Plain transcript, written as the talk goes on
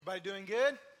Everybody doing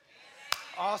good?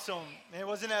 Awesome. Man,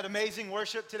 wasn't that amazing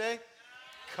worship today?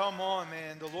 Come on,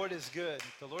 man. The Lord is good.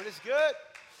 The Lord is good.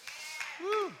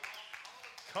 Woo.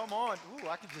 Come on. Ooh,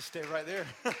 I could just stay right there.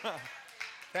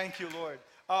 Thank you, Lord.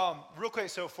 Real quick,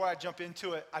 so before I jump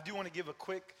into it, I do want to give a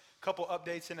quick couple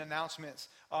updates and announcements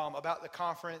about the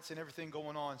conference and everything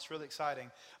going on. It's really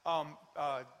exciting.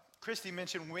 Christy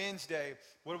mentioned Wednesday.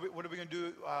 What are we going to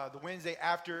do the Wednesday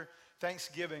after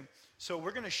Thanksgiving? So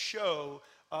we're going to show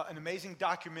an amazing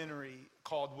documentary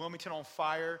called Wilmington on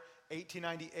Fire,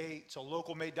 1898. It's a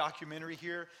local-made documentary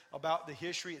here about the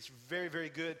history. It's very, very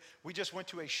good. We just went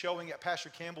to a showing at Pastor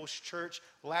Campbell's church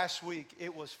last week.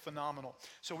 It was phenomenal.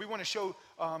 So we want to show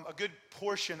a good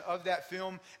portion of that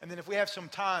film, and then if we have some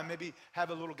time, maybe have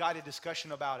a little guided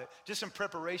discussion about it, just in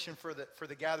preparation for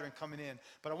the gathering coming in.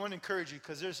 But I want to encourage you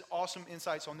because there's awesome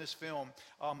insights on this film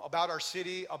about our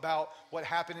city, about what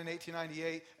happened in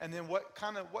 1898, and then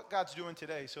what God's doing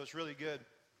today. So it's really good.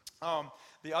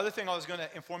 The other thing I was going to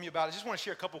inform you about, I just want to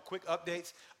share a couple quick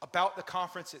updates about the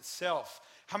conference itself.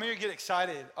 How many of you get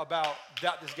excited about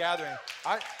this gathering?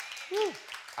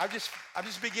 I've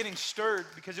just been getting stirred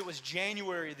because it was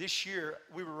January this year.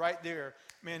 We were right there,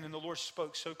 man, and the Lord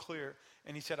spoke so clear.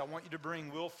 And he said, I want you to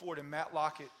bring Will Ford and Matt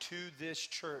Lockett to this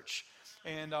church.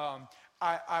 And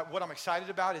what I'm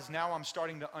excited about is now I'm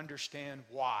starting to understand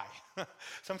why.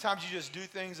 Sometimes you just do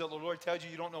things that the Lord tells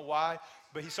you don't know why,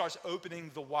 but he starts opening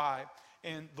the why.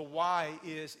 And the why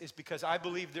is because I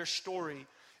believe their story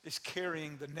is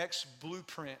carrying the next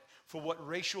blueprint for what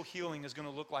racial healing is going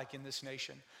to look like in this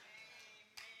nation.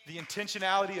 The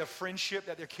intentionality of friendship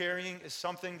that they're carrying is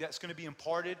something that's going to be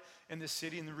imparted in the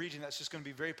city and the region that's just going to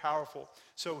be very powerful.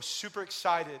 So super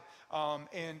excited.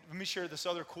 And let me share this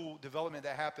other cool development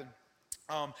that happened.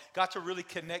 Got to really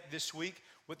connect this week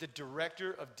with the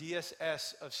director of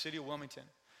DSS of City of Wilmington.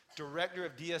 Director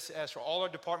of DSS for all our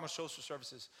Department of Social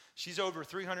Services. She's over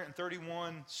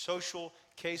 331 social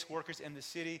case workers in the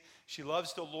city. She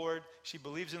loves the Lord. She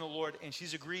believes in the Lord, and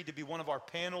she's agreed to be one of our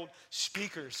paneled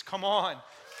speakers. Come on.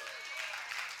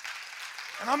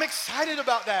 And I'm excited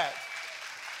about that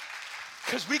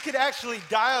because we could actually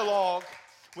dialogue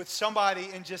with somebody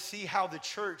and just see how the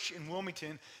church in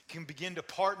Wilmington can begin to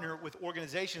partner with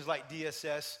organizations like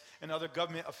DSS and other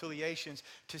government affiliations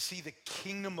to see the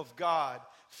kingdom of God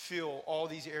fill all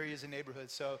these areas and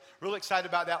neighborhoods. So really excited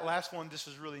about that last one. This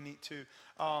was really neat too.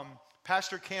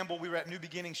 Pastor Campbell, we were at New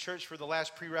Beginnings Church for the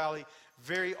last pre-rally.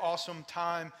 Very awesome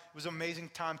time. It was an amazing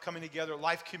time coming together.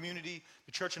 Life Community,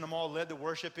 the church in the mall led the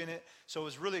worship in it. So it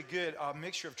was really good,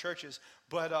 mixture of churches.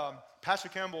 But Pastor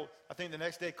Campbell, I think the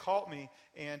next day called me,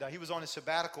 and he was on his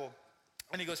sabbatical.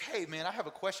 And he goes, hey, man, I have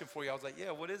a question for you. I was like,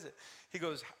 yeah, what is it? He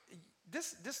goes,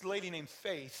 this lady named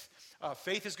Faith,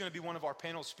 Faith is going to be one of our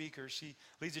panel speakers. She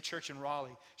leads a church in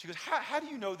Raleigh. She goes, how do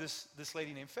you know this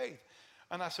lady named Faith?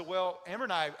 And I said, well, Amber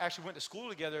and I actually went to school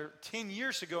together 10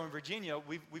 years ago in Virginia.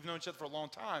 We've known each other for a long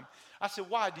time. I said,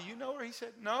 why? Do you know her? He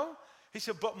said, no. He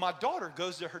said, but my daughter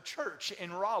goes to her church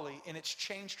in Raleigh, and it's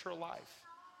changed her life.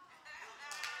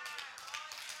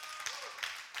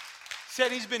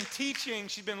 Said he's been teaching,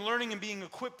 she's been learning and being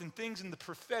equipped in things in the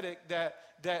prophetic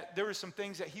that there were some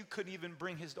things that he couldn't even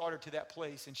bring his daughter to that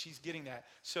place, and she's getting that.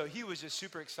 So he was just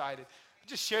super excited.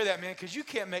 Just share that, man, because you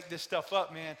can't make this stuff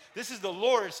up, man. This is the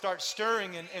Lord start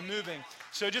stirring and moving.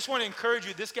 So just want to encourage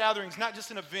you, this gathering is not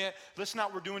just an event. Listen,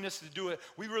 not we're doing this to do it.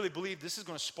 We really believe this is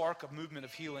going to spark a movement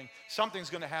of healing. Something's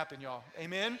going to happen, y'all.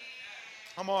 Amen?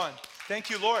 Come on.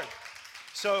 Thank you, Lord.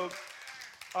 So,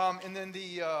 and then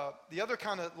the other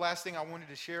kind of last thing I wanted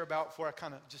to share about before I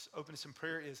kind of just open some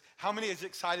prayer is, how many is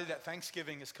excited that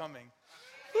Thanksgiving is coming?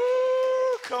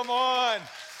 Woo, come on.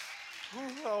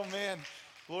 Ooh, oh, man.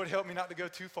 Lord, help me not to go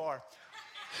too far.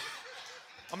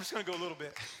 I'm just going to go a little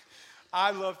bit.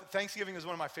 Thanksgiving is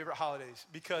one of my favorite holidays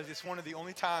because it's one of the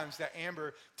only times that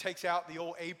Amber takes out the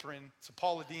old apron. It's a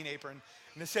Paula Deen apron.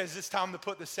 And it says, it's time to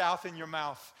put the South in your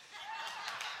mouth.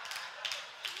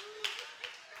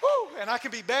 Woo! And I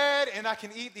can be bad and I can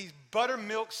eat these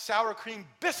buttermilk sour cream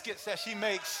biscuits that she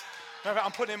makes.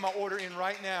 I'm putting in my order in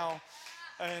right now.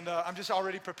 And I'm just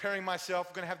already preparing myself.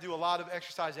 I'm going to have to do a lot of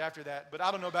exercise after that. But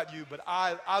I don't know about you, but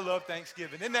I love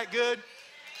Thanksgiving. Isn't that good?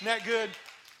 Isn't that good?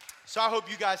 So I hope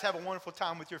you guys have a wonderful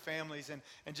time with your families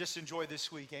and just enjoy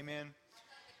this week. Amen?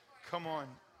 Come on.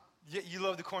 You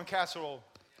love the corn casserole.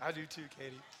 I do too,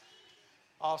 Katie.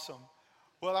 Awesome.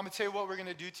 Well, I'm going to tell you what we're going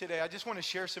to do today. I just want to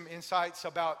share some insights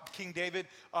about King David.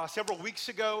 Several weeks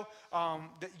ago,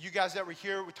 you guys that were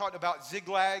here, we talked about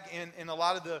Ziklag and a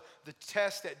lot of the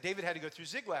tests that David had to go through.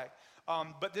 Ziklag.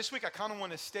 But this week I kind of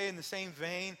want to stay in the same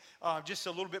vein, just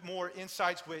a little bit more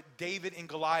insights with David and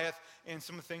Goliath and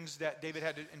some of the things that David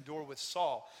had to endure with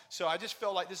Saul. So I just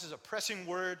felt like this is a pressing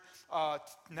word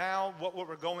now, what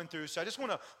we're going through. So I just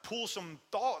want to pull some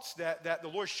thoughts that the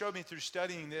Lord showed me through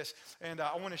studying this, and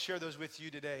I want to share those with you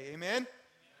today. Amen?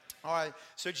 All right,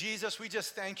 so Jesus, we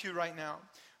just thank you right now.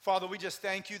 Father, we just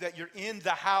thank you that you're in the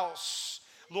house.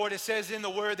 Lord, it says in the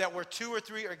word that where 2 or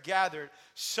 3 are gathered,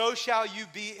 so shall you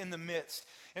be in the midst.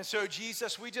 And so,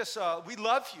 Jesus, we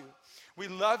love you. We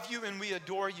love you and we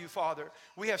adore you, Father.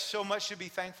 We have so much to be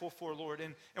thankful for, Lord,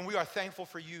 and we are thankful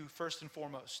for you first and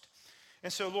foremost.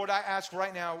 And so, Lord, I ask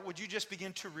right now, would you just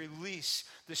begin to release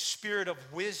the spirit of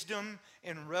wisdom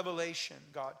and revelation,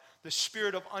 God, the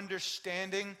spirit of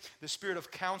understanding, the spirit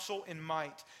of counsel and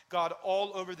might, God,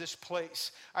 all over this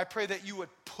place. I pray that you would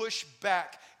push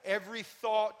back every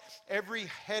thought, every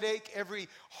headache, every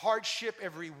hardship,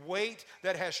 every weight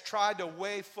that has tried to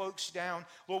weigh folks down.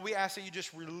 Lord, we ask that you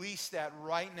just release that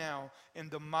right now in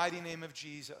the mighty name of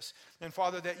Jesus. And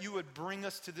Father, that you would bring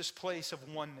us to this place of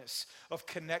oneness, of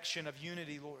connection, of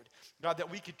unity, Lord. God, that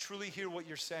we could truly hear what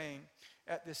you're saying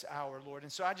at this hour, Lord.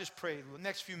 And so I just pray, the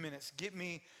next few minutes, get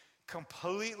me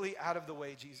completely out of the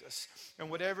way, Jesus. And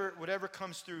whatever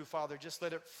comes through, Father, just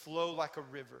let it flow like a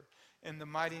river. In the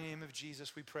mighty name of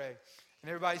Jesus, we pray. And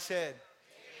everybody said,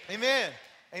 Amen.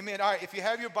 Amen. All right, if you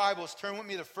have your Bibles, turn with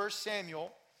me to 1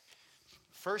 Samuel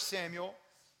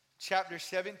chapter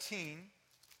 17,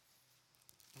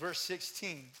 verse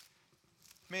 16.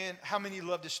 Man, how many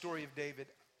love the story of David?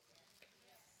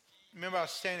 Remember I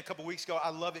was saying a couple weeks ago, I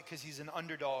love it because he's an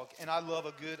underdog, and I love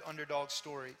a good underdog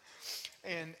story.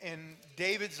 And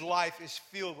David's life is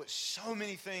filled with so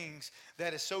many things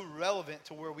that is so relevant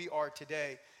to where we are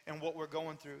today and what we're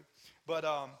going through. But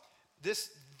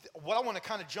what I want to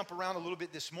kind of jump around a little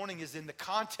bit this morning is in the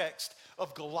context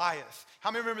of Goliath. How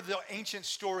many remember the ancient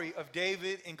story of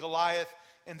David and Goliath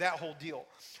and that whole deal?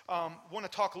 I want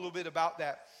to talk a little bit about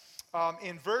that.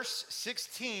 In verse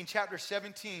 16, chapter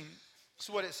 17, this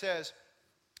is what it says.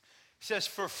 It says,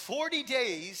 for 40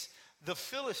 days the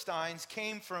Philistines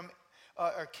came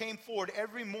forward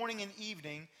every morning and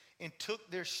evening and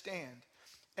took their stand.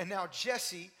 And now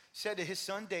Jesse said to his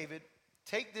son David,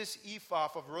 take this ephah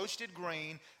of roasted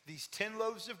grain, these 10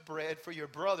 loaves of bread for your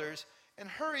brothers, and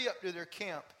hurry up to their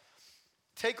camp.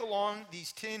 Take along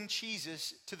these 10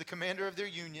 cheeses to the commander of their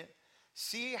unit.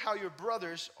 See how your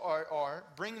brothers are.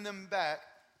 Bring them back,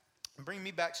 and bring me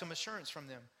back some assurance from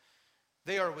them.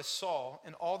 They are with Saul,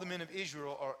 and all the men of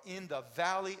Israel are in the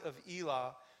valley of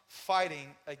Elah fighting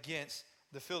against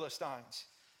the Philistines.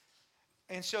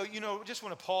 And so, just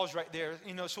want to pause right there.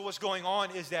 So what's going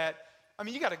on is that,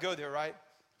 you got to go there, right?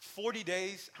 40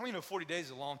 days. How many know 40 days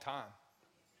is a long time?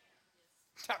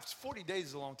 40 days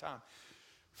is a long time.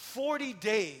 40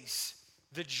 days,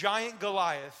 the giant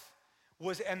Goliath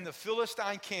was in the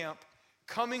Philistine camp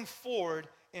coming forward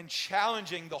and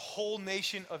challenging the whole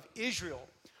nation of Israel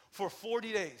for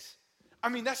 40 days.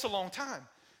 That's a long time.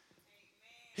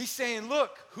 He's saying,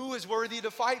 look, who is worthy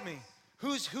to fight me?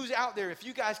 Who's out there if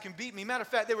you guys can beat me? Matter of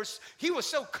fact, he was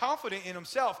so confident in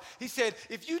himself. He said,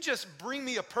 if you just bring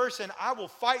me a person, I will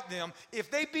fight them. If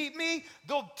they beat me,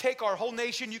 they'll take our whole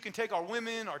nation. You can take our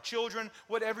women, our children,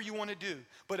 whatever you want to do.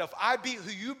 But if I beat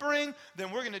who you bring,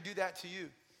 then we're going to do that to you.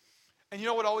 And you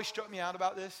know what always struck me out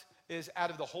about this? Is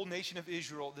out of the whole nation of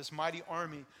Israel, this mighty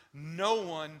army, no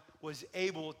one was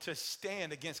able to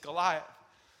stand against Goliath.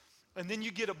 And then you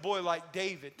get a boy like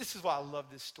David. This is why I love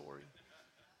this story.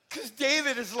 Because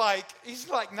David is he's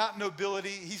not nobility.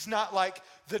 He's not like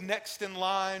the next in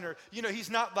line, or, he's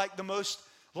not like the most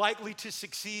likely to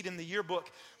succeed in the yearbook.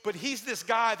 But he's this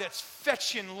guy that's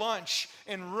fetching lunch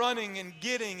and running and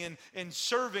getting and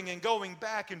serving and going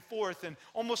back and forth and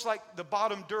almost like the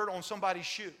bottom dirt on somebody's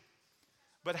shoe.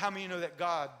 But how many know that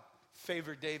God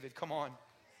favored David? Come on.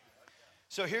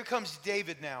 So here comes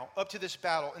David now up to this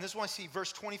battle. And this is what I see,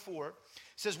 verse 24. It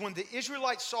says, when the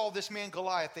Israelites saw this man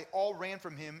Goliath, they all ran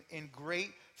from him in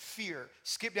great fear.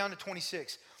 Skip down to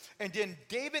 26. And then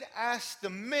David asked the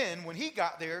men, when he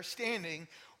got there standing,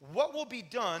 what will be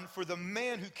done for the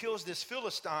man who kills this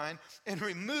Philistine and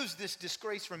removes this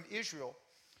disgrace from Israel?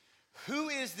 Who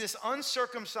is this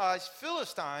uncircumcised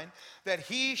Philistine that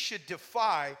he should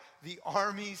defy the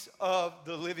armies of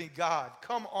the living God?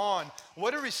 Come on.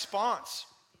 What a response.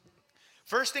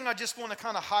 First thing I just want to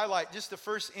kind of highlight, just the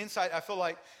first insight I feel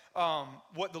like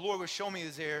what the Lord was showing me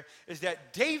is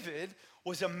that David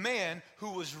was a man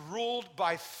who was ruled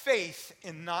by faith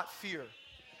and not fear.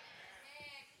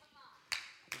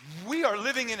 We are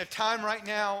living in a time right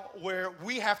now where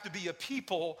we have to be a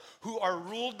people who are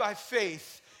ruled by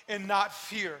faith and not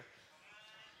fear.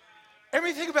 I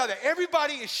mean, think about that.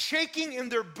 Everybody is shaking in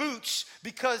their boots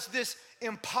because this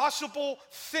impossible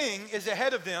thing is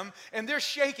ahead of them, and they're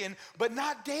shaking, but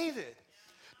not David.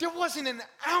 There wasn't an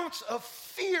ounce of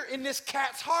fear in this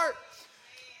cat's heart.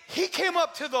 He came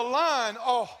up to the line.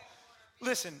 Oh,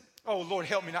 listen. Oh, Lord,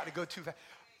 help me not to go too fast.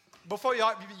 Before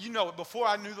y'all, before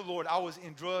I knew the Lord, I was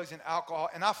in drugs and alcohol,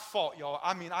 and I fought, y'all.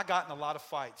 I mean, I got in a lot of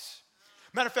fights.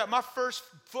 Matter of fact, my first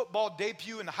football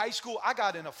debut in high school, I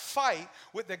got in a fight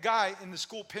with the guy in the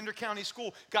school, Pender County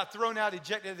School, got thrown out,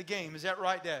 ejected of the game. Is that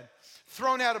right, Dad?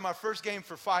 Thrown out of my first game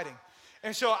for fighting.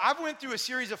 And so I went through a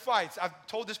series of fights. I've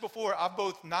told this before. I've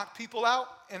both knocked people out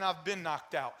and I've been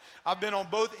knocked out. I've been on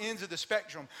both ends of the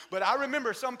spectrum. But I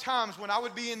remember sometimes when I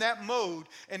would be in that mode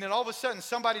and then all of a sudden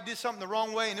somebody did something the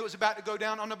wrong way and it was about to go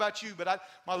down. I don't know about you, but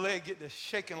my leg get to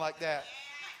shaking like that.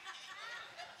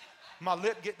 My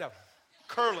lip get to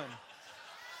curling.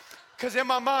 Because in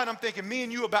my mind, I'm thinking, me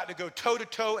and you about to go toe to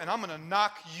toe and I'm going to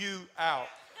knock you out.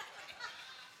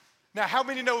 Now, how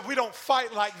many know we don't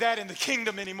fight like that in the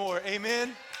kingdom anymore?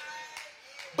 Amen?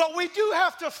 But we do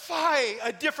have to fight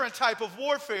a different type of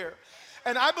warfare.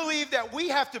 And I believe that we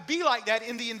have to be like that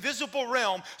in the invisible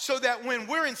realm so that when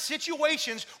we're in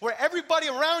situations where everybody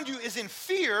around you is in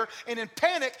fear and in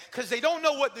panic because they don't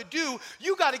know what to do,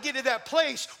 you got to get to that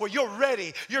place where you're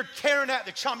ready. You're tearing at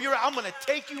the chomp. I'm going to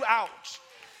take you out.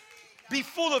 Be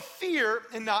full of fear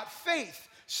and not faith.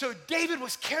 So David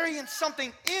was carrying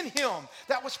something in him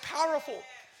that was powerful.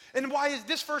 And why is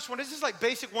this first one? This is like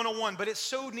basic 101, but it's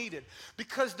so needed.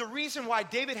 Because the reason why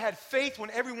David had faith when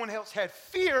everyone else had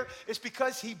fear is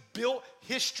because he built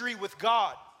history with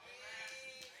God.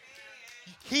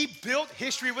 He built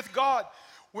history with God.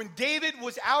 When David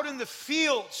was out in the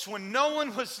fields, when no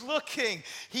one was looking,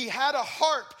 he had a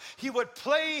harp. He would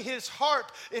play his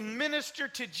harp and minister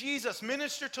to Jesus,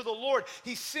 minister to the Lord.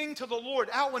 He sing to the Lord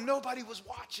out when nobody was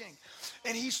watching.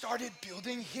 And he started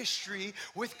building history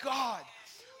with God.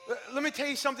 Let me tell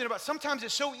you something about, sometimes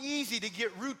it's so easy to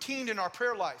get routine in our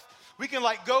prayer life. We can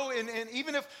like go and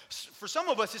even if for some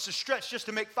of us it's a stretch just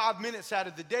to make 5 minutes out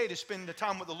of the day to spend the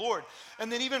time with the Lord.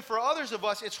 And then even for others of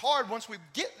us, it's hard once we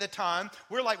get the time.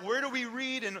 We're like, where do we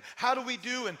read and how do we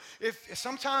do? And if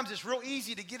sometimes it's real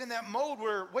easy to get in that mode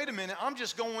where, wait a minute, I'm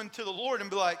just going to the Lord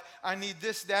and be like, I need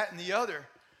this, that, and the other.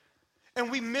 And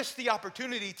we miss the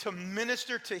opportunity to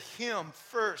minister to him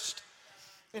first.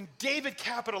 And David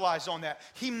capitalized on that.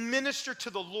 He ministered to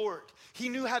the Lord. He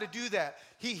knew how to do that.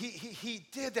 He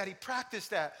did that. He practiced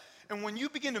that. And when you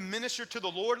begin to minister to the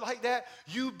Lord like that,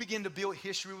 you begin to build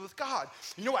history with God.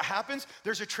 You know what happens?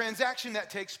 There's a transaction that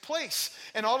takes place.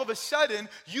 And all of a sudden,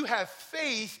 you have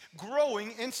faith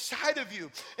growing inside of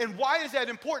you. And why is that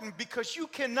important? Because you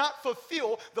cannot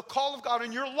fulfill the call of God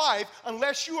in your life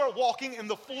unless you are walking in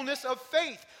the fullness of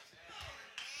faith.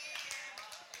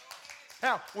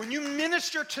 Now, when you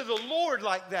minister to the Lord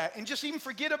like that and just even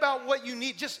forget about what you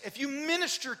need, just if you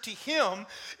minister to him,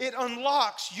 it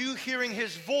unlocks you hearing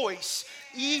his voice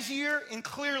easier and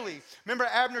clearly. Remember,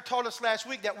 Abner taught us last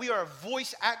week that we are a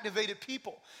voice-activated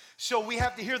people. So we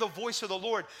have to hear the voice of the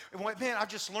Lord. And man, I've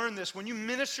just learned this. When you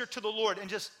minister to the Lord and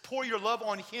just pour your love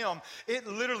on him, it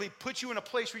literally puts you in a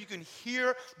place where you can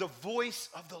hear the voice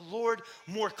of the Lord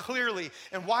more clearly.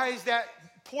 And why is that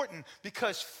important?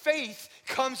 Because faith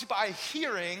comes by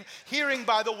hearing, hearing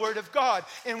by the word of God.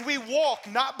 And we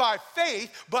walk not by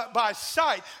faith, but by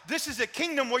sight. This is a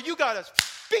kingdom where you got to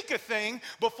speak a thing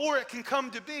before it can come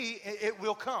to be, it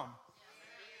will come.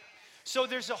 So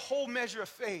there's a whole measure of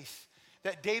faith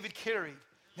that David carried,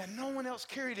 that no one else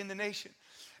carried in the nation.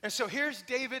 And so here's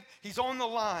David, he's on the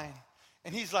line,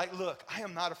 and he's like, look, I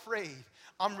am not afraid.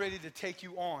 I'm ready to take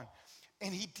you on.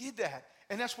 And he did that,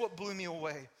 and that's what blew me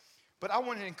away. But I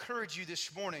want to encourage you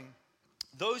this morning,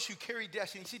 those who carry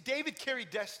destiny. See, David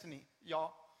carried destiny,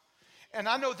 y'all. And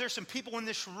I know there's some people in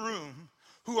this room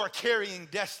who are carrying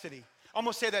destiny. I'm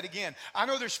going to say that again. I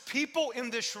know there's people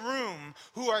in this room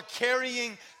who are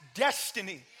carrying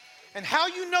destiny. And how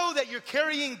you know that you're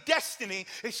carrying destiny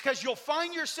is because you'll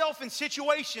find yourself in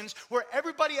situations where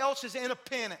everybody else is in a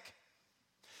panic.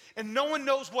 And no one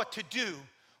knows what to do,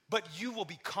 but you will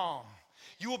be calm.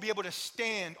 You will be able to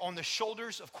stand on the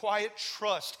shoulders of quiet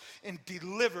trust and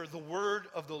deliver the word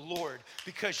of the Lord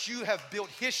because you have built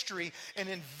history and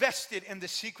invested in the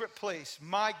secret place.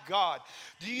 My God.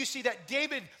 Do you see that?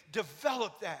 David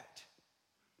developed that.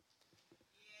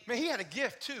 Man, he had a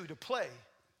gift too to play.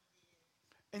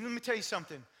 And let me tell you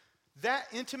something. That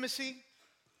intimacy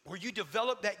where you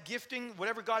develop that gifting,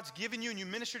 whatever God's given you and you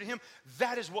minister to him,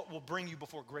 that is what will bring you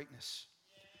before greatness.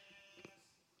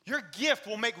 Your gift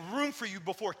will make room for you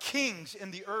before kings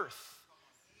in the earth.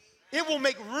 It will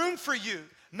make room for you.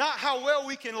 Not how well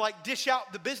we can like dish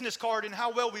out the business card and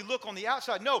how well we look on the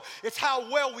outside. No, it's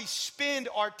how well we spend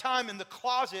our time in the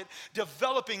closet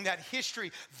developing that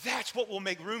history. That's what will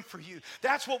make room for you.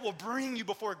 That's what will bring you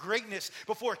before greatness,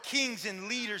 before kings and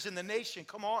leaders in the nation.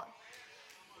 Come on.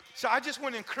 So I just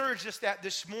want to encourage us that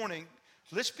this morning,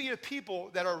 let's be a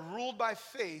people that are ruled by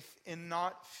faith and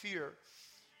not fear.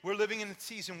 We're living in a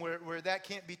season where that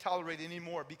can't be tolerated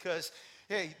anymore because,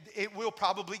 hey, it will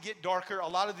probably get darker. A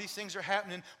lot of these things are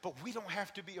happening, but we don't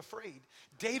have to be afraid.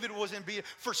 David wasn't being,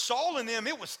 for Saul and them,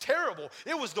 it was terrible.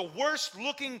 It was the worst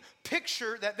looking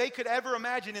picture that they could ever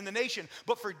imagine in the nation.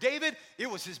 But for David, it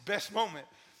was his best moment.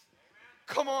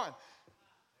 Come on.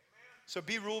 So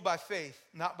be ruled by faith,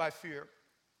 not by fear.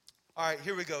 All right,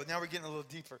 here we go. Now we're getting a little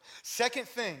deeper. Second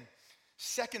thing,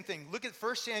 look at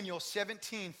 1 Samuel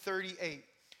 17:38.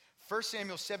 1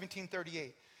 Samuel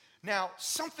 17:38. Now,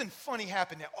 something funny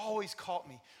happened that always caught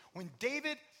me. When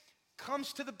David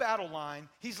comes to the battle line,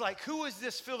 he's like, who is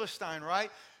this Philistine,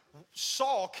 right?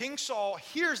 Saul, King Saul,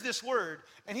 hears this word,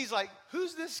 and he's like,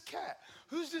 who's this cat?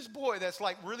 Who's this boy that's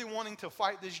like really wanting to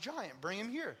fight this giant? Bring him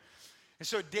here. And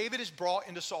so David is brought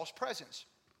into Saul's presence.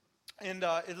 And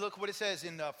look what it says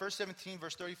in 1 17,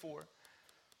 verse 34.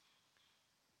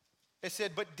 It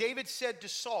said, but David said to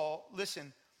Saul,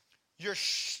 listen, your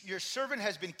servant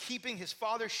has been keeping his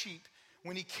father's sheep.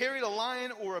 When he carried a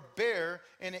lion or a bear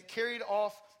and it carried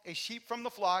off a sheep from the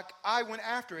flock, I went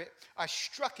after it. I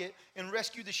struck it and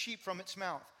rescued the sheep from its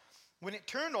mouth. When it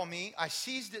turned on me, I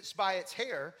seized it by its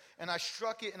hair and I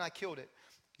struck it and I killed it.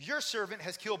 Your servant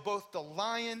has killed both the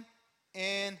lion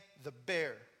and the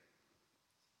bear.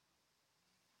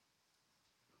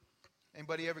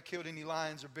 Anybody ever killed any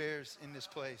lions or bears in this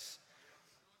place?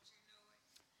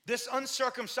 This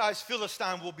uncircumcised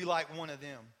Philistine will be like one of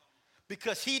them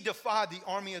because he defied the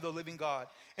army of the living God.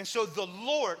 And so the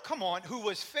Lord, come on, who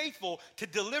was faithful to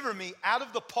deliver me out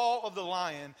of the paw of the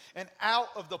lion and out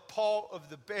of the paw of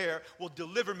the bear, will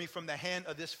deliver me from the hand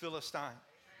of this Philistine.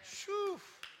 Whew.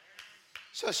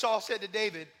 So Saul said to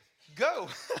David, go.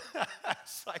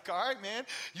 It's like, all right, man,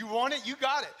 you want it, you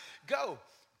got it. Go.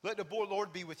 Let the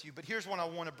Lord be with you. But here's what I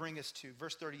want to bring us to,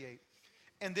 verse 38.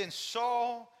 And then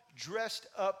Saul dressed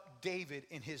up David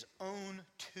in his own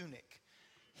tunic.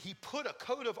 He put a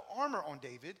coat of armor on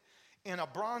David and a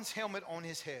bronze helmet on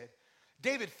his head.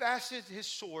 David fastened his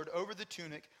sword over the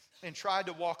tunic and tried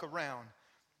to walk around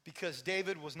because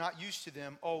David was not used to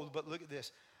them. Oh, but look at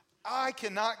this. I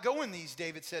cannot go in these,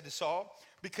 David said to Saul,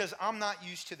 because I'm not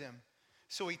used to them.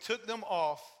 So he took them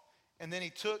off, and then he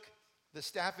took the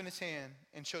staff in his hand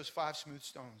and chose 5 smooth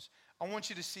stones. I want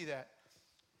you to see that.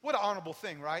 What an honorable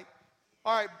thing, right?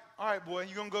 All right, boy,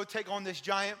 you're going to go take on this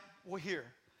giant? Well, here,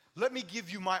 let me give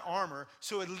you my armor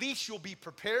so at least you'll be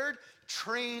prepared,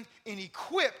 trained, and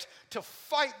equipped to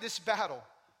fight this battle.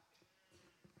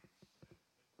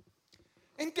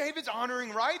 And David's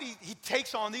honoring, right? He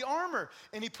takes on the armor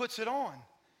and he puts it on.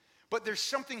 But there's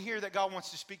something here that God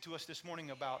wants to speak to us this morning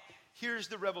about. Here's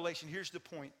the revelation. Here's the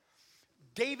point.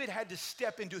 David had to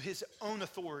step into his own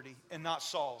authority and not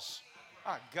Saul's.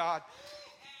 Oh, God.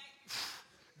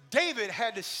 David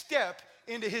had to step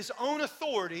into his own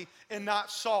authority and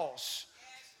not Saul's.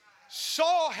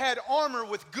 Saul had armor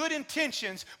with good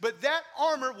intentions, but that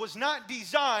armor was not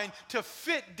designed to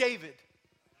fit David.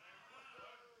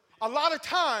 A lot of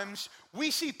times,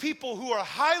 we see people who are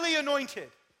highly anointed,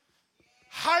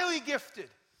 highly gifted,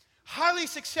 highly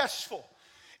successful,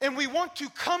 and we want to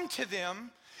come to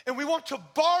them and we want to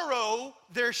borrow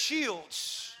their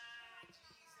shields.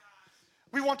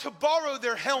 We want to borrow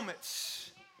their helmets.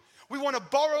 We want to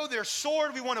borrow their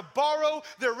sword. We want to borrow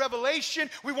their revelation.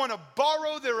 We want to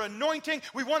borrow their anointing.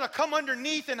 We want to come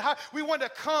underneath and we want to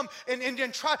come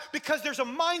and try, because there's a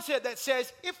mindset that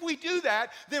says if we do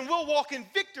that, then we'll walk in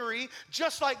victory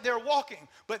just like they're walking.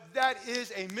 But that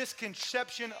is a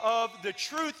misconception of the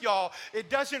truth, y'all. It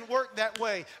doesn't work that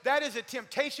way. That is a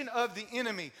temptation of the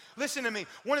enemy. Listen to me.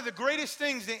 One of the greatest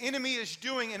things the enemy is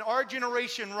doing in our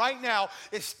generation right now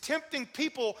is tempting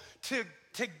people to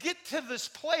get to this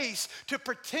place to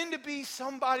pretend to be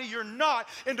somebody you're not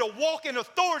and to walk in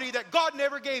authority that God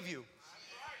never gave you.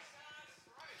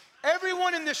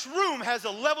 Everyone in this room has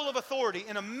a level of authority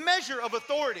and a measure of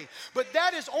authority, but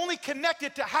that is only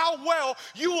connected to how well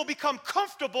you will become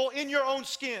comfortable in your own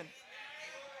skin.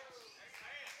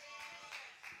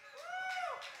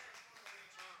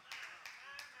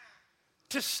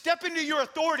 To step into your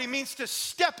authority means to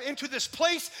step into this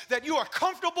place that you are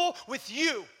comfortable with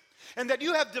you. and that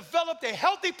you have developed a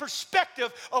healthy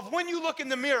perspective of when you look in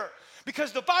the mirror.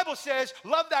 Because the Bible says,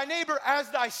 love thy neighbor as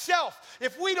thyself.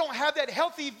 If we don't have that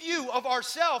healthy view of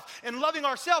ourselves and loving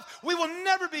ourselves, we will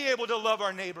never be able to love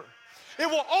our neighbor. It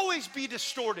will always be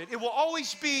distorted. It will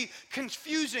always be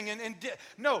confusing.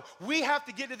 No, we have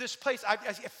to get to this place. I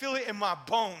feel it in my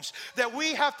bones that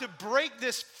we have to break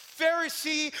this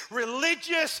Pharisee,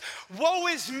 religious, woe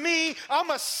is me,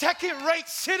 I'm a second-rate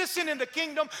citizen in the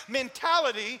kingdom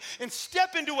mentality, and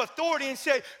step into authority and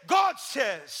say, God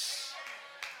says,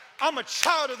 I'm a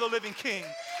child of the living King,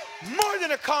 more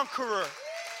than a conqueror.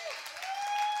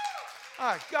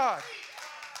 My God.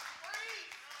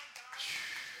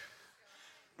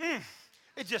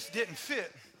 It just didn't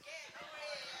fit.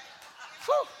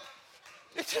 Whew.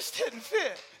 It just didn't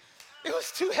fit. It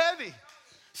was too heavy.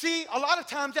 See, a lot of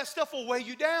times that stuff will weigh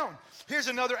you down. Here's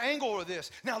another angle of this.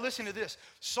 Now listen to this.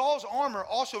 Saul's armor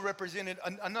also represented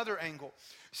another angle.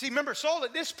 See, remember Saul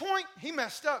at this point, he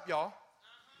messed up, y'all.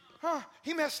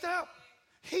 He messed up.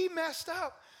 He messed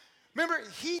up. Remember,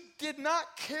 he did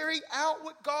not carry out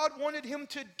what God wanted him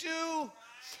to do.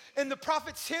 And the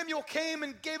prophet Samuel came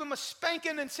and gave him a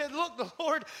spanking and said, look, the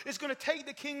Lord is going to take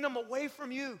the kingdom away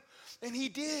from you. And he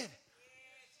did.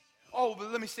 Oh,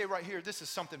 but let me say right here, this is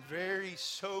something very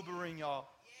sobering, y'all.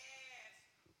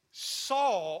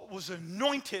 Saul was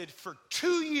anointed for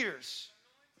 2 years.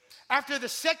 After the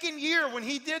second year, when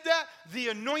he did that, the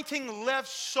anointing left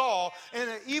Saul and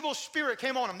an evil spirit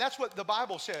came on him. That's what the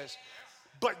Bible says.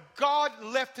 But God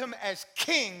left him as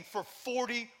king for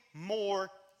 40 more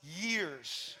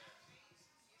years.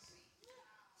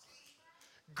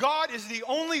 God is the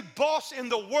only boss in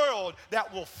the world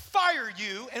that will fire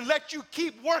you and let you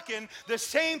keep working the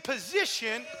same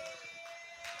position.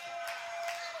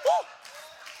 Woo!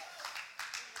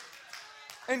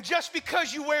 And just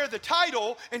because you wear the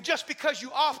title and just because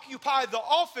you occupy the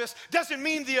office doesn't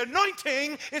mean the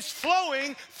anointing is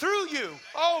flowing through you.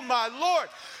 Oh, my Lord.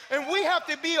 And we have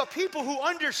to be a people who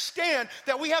understand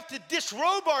that we have to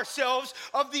disrobe ourselves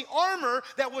of the armor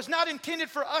that was not intended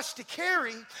for us to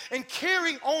carry and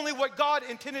carry only what God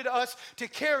intended us to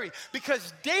carry.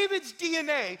 Because David's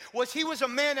DNA was he was a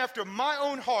man after my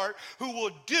own heart who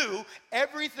will do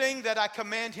everything that I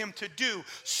command him to do.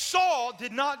 Saul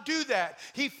did not do that.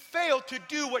 He failed to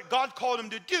do what God called him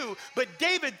to do. But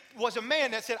David was a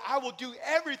man that said, I will do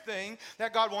everything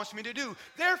that God wants me to do.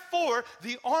 Therefore,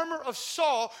 the armor of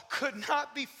Saul could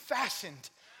not be fastened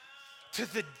to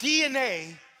the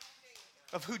DNA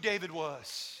of who David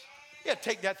was. Yeah,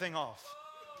 take that thing off.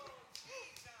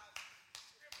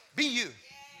 Be you.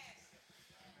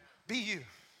 Be you.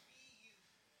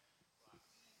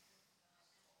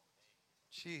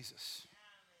 Jesus.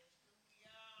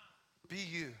 Be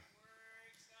you.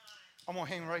 I'm going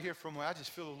to hang right here for a moment. I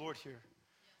just feel the Lord here.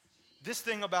 This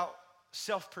thing about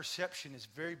self-perception is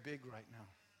very big right now.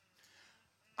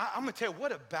 I'm going to tell you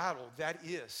what a battle that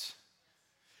is.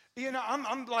 You know,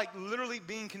 I'm like literally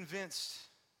being convinced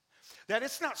that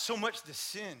it's not so much the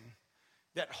sin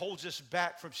that holds us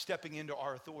back from stepping into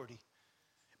our authority,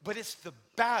 but it's the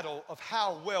battle of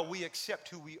how well we accept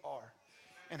who we are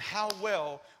and how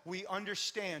well we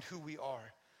understand who we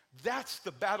are. That's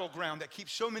the battleground that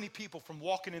keeps so many people from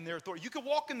walking in their authority. You can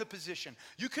walk in the position.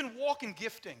 You can walk in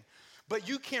gifting. But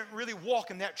you can't really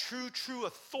walk in that true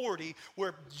authority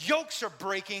where yokes are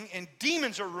breaking and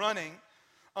demons are running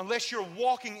unless you're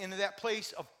walking into that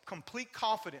place of complete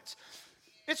confidence.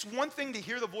 It's one thing to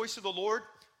hear the voice of the Lord.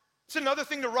 It's another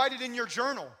thing to write it in your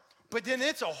journal. But then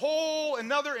it's a whole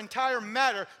another entire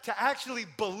matter to actually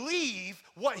believe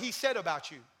what he said about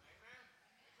you.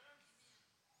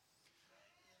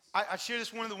 I shared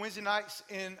this one of the Wednesday nights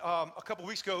in a couple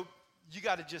weeks ago. You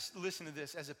got to just listen to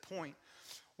this as a point.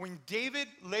 When David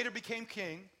later became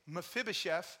king,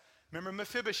 Mephibosheth, remember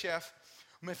Mephibosheth?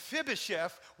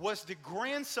 Mephibosheth was the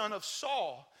grandson of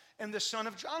Saul and the son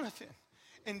of Jonathan.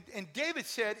 And David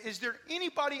said, is there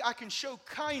anybody I can show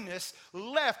kindness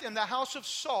left in the house of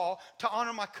Saul to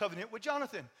honor my covenant with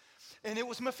Jonathan? And it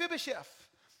was Mephibosheth.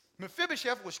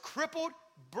 Mephibosheth was crippled,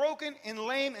 broken, and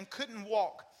lame and couldn't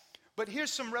walk. But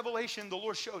here's some revelation the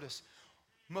Lord showed us.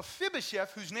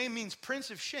 Mephibosheth, whose name means Prince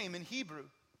of Shame in Hebrew,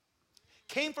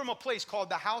 came from a place called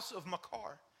the house of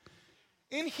Makar.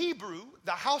 In Hebrew,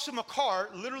 the house of Makar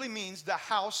literally means the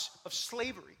house of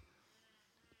slavery.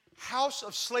 House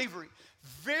of slavery.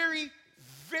 Very,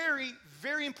 very,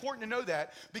 very important to know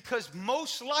that because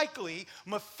most likely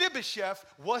Mephibosheth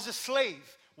was a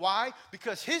slave. Why?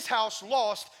 Because his house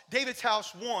lost, David's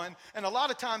house won, and a lot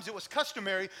of times it was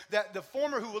customary that the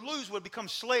former who would lose would become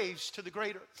slaves to the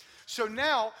greater. So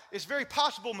now it's very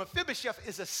possible Mephibosheth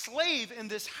is a slave in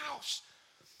this house.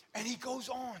 And he goes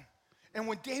on. And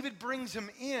when David brings him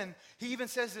in, he even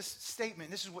says this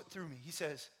statement. This is what threw me. He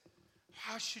says,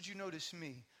 how should you notice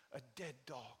me, a dead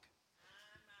dog?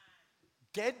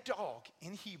 Dead dog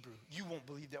in Hebrew. You won't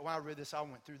believe that. When I read this, I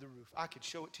went through the roof. I could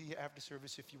show it to you after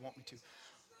service if you want me to.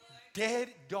 Dead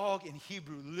dog in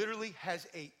Hebrew literally has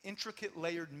an intricate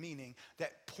layered meaning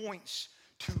that points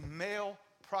to male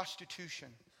prostitution.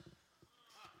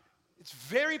 It's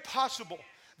very possible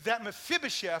that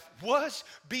Mephibosheth was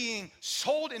being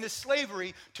sold into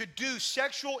slavery to do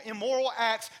sexual immoral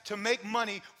acts to make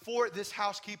money for this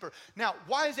housekeeper. Now,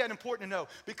 why is that important to know?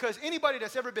 Because anybody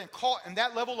that's ever been caught in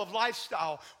that level of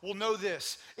lifestyle will know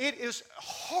this. It is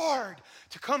hard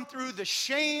to come through the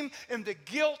shame and the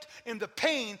guilt and the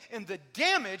pain and the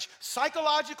damage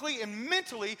psychologically and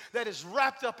mentally that is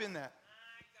wrapped up in that.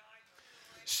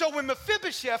 So when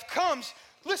Mephibosheth comes,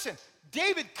 listen,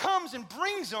 David comes and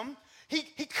brings him.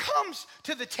 He comes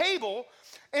to the table,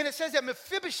 and it says that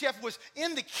Mephibosheth was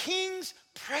in the king's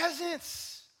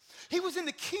presence. He was in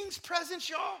the king's presence,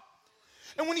 y'all.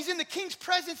 And when he's in the king's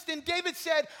presence, then David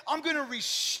said, I'm going to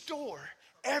restore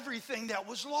everything that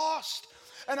was lost.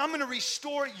 And I'm going to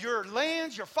restore your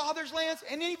lands, your father's lands,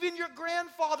 and even your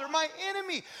grandfather, my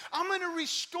enemy. I'm going to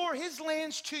restore his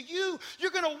lands to you.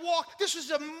 You're going to walk. This is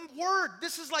a word.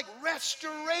 This is like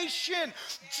restoration,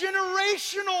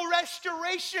 generational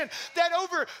restoration, that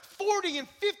over 40 and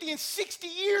 50 and 60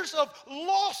 years of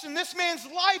loss in this man's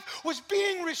life was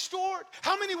being restored.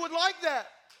 How many would like that?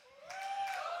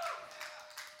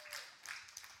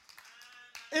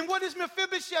 And what does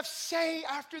Mephibosheth say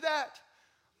after that?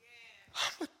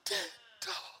 I'm a dead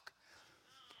dog.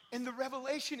 And the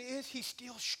revelation is he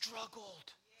still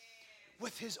struggled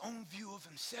with his own view of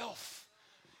himself,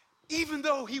 even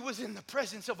though he was in the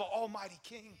presence of an almighty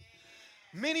king.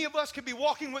 Many of us could be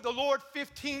walking with the Lord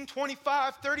 15,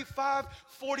 25, 35,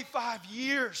 45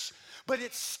 years, but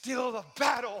it's still a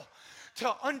battle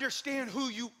to understand who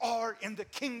you are in the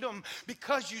kingdom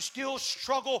because you still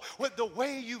struggle with the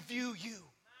way you view you.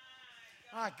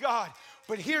 My God.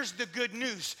 But here's the good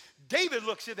news. David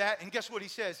looks at that, and guess what he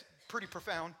says? Pretty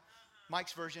profound.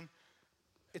 Mike's version.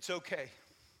 It's okay.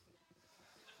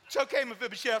 It's okay,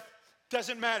 Mephibosheth.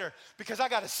 Doesn't matter, because I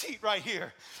got a seat right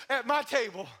here at my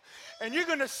table, and you're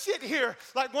going to sit here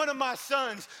like one of my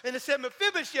sons. And it said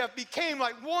Mephibosheth became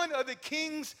like one of the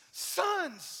king's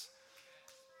sons.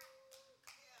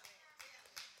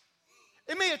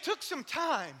 It may have took some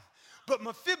time, but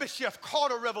Mephibosheth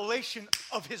caught a revelation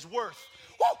of his worth.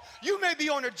 Woo! You may be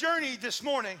on a journey this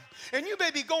morning, and you may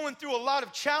be going through a lot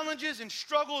of challenges and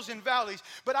struggles and valleys,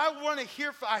 but I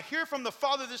hear from the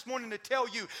Father this morning to tell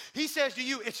you, he says to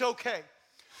you, it's okay.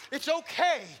 It's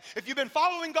okay if you've been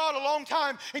following God a long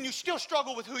time and you still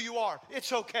struggle with who you are.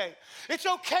 It's okay. It's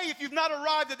okay if you've not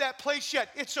arrived at that place yet.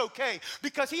 It's okay,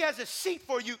 because he has a seat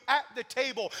for you at the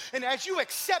table. And as you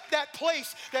accept that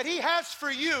place that he has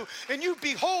for you and you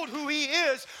behold who he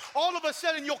is, all of a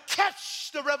sudden you'll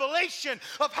catch the revelation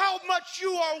of how much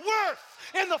you are worth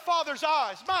in the Father's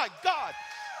eyes. My God.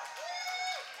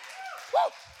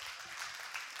 Woo!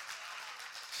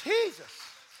 Jesus.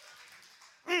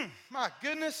 My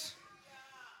goodness.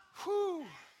 Whew.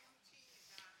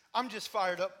 I'm just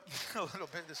fired up a little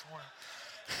bit this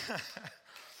morning.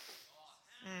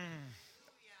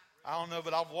 I don't know,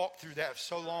 but I've walked through that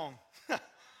so long.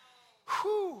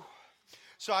 Whew.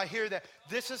 So I hear that.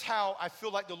 This is how I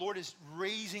feel like the Lord is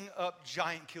raising up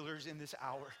giant killers in this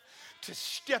hour to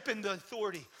step into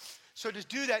authority. So to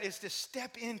do that is to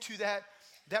step into that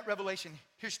revelation.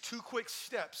 Here's 2 quick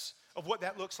steps of what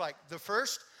that looks like. The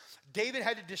first, David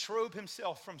had to disrobe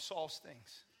himself from Saul's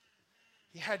things.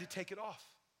 He had to take it off.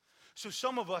 So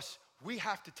some of us, we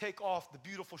have to take off the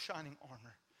beautiful shining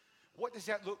armor. What does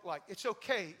that look like? It's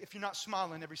okay if you're not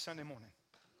smiling every Sunday morning.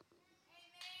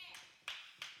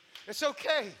 It's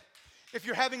okay if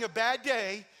you're having a bad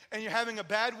day and you're having a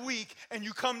bad week and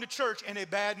you come to church in a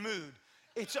bad mood.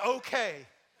 It's okay.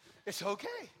 It's okay.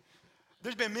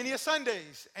 There's been many a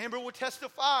Sundays, Amber will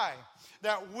testify,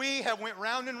 that we have went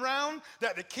round and round,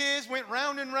 that the kids went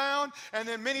round and round, and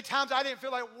then many times I didn't feel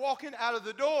like walking out of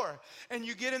the door. And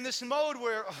you get in this mode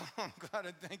where, oh, I'm glad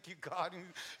and thank you, God, and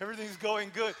everything's going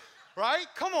good, right?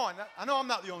 Come on. I know I'm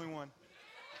not the only one.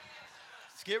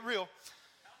 Let's get real.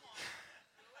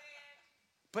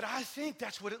 But I think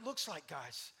that's what it looks like,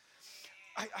 guys.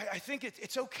 I think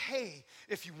it's okay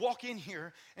if you walk in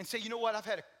here and say, you know what, I've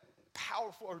had a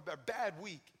powerful or a bad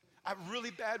week. I have a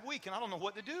really bad week and I don't know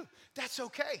what to do. That's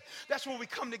okay. That's when we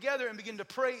come together and begin to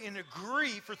pray and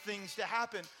agree for things to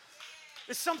happen.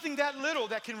 It's something that little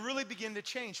that can really begin to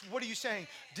change. What are you saying?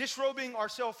 Disrobing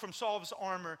ourselves from Saul's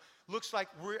armor looks like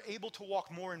we're able to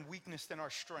walk more in weakness than our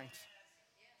strength.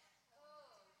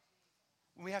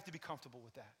 We have to be comfortable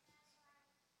with that.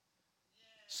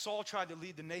 Saul tried to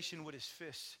lead the nation with his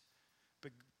fists,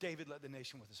 but David led the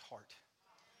nation with his heart.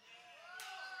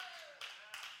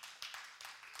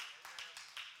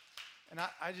 And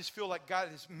I just feel like God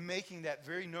is making that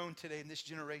very known today in this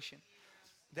generation.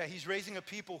 That he's raising a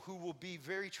people who will be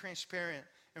very transparent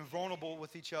and vulnerable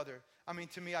with each other. I mean,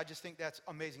 to me, I just think that's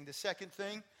amazing. The second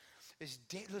thing is,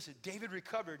 listen, David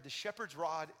recovered the shepherd's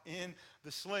rod in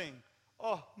the sling.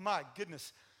 Oh, my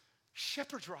goodness.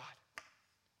 Shepherd's rod.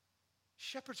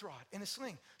 Shepherd's rod in a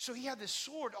sling. So he had this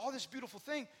sword, all this beautiful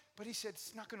thing, but he said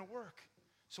it's not going to work.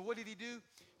 So what did he do?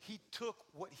 He took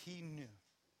what he knew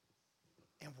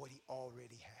and what he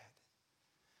already had.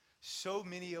 So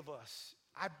many of us,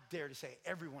 I dare to say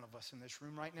every one of us in this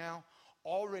room right now,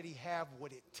 already have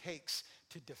what it takes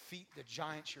to defeat the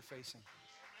giants you're facing.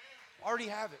 Already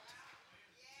have it.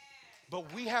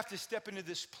 But we have to step into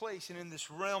this place and in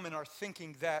this realm in our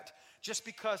thinking that just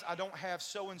because I don't have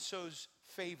so-and-so's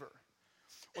favor,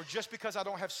 or just because I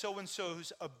don't have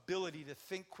so-and-so's ability to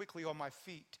think quickly on my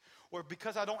feet, or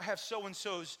because I don't have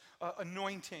so-and-so's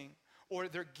anointing, or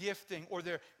their gifting, or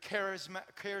their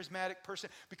charismatic person,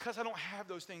 because I don't have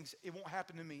those things, it won't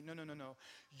happen to me. No.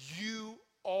 You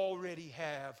already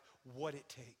have what it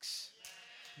takes.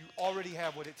 You already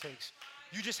have what it takes.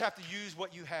 You just have to use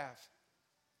what you have.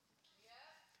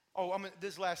 Oh,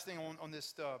 this last thing on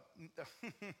this,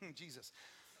 Jesus.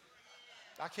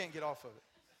 I can't get off of it.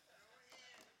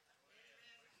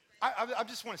 I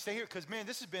just want to stay here because, man,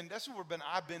 that's where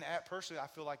I've been at personally, I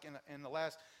feel like, in the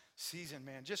last season,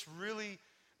 man. Just really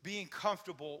being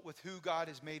comfortable with who God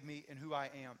has made me and who I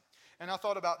am. And I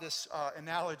thought about this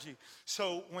analogy.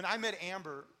 So when I met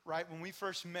Amber, right, when we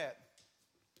first met,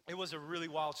 it was a really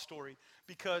wild story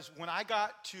because when I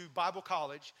got to Bible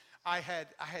college, I had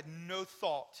no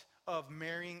thought of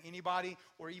marrying anybody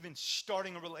or even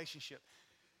starting a relationship.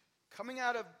 Coming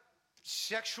out of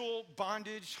sexual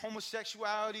bondage,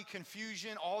 homosexuality,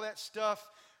 confusion, all that stuff,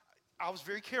 I was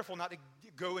very careful not to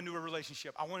go into a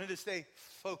relationship. I wanted to stay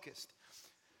focused.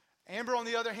 Amber, on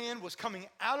the other hand, was coming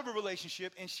out of a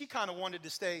relationship, and she kind of wanted to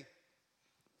stay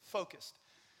focused.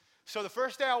 So the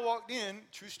first day I walked in,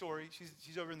 true story,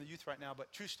 she's over in the youth right now,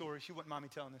 but true story, she wouldn't mind me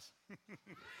telling this.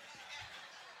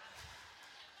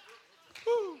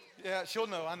 Woo. Yeah, she'll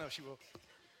know. I know she will.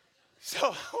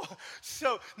 So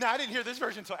now I didn't hear this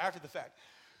version until after the fact.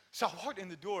 So I walked in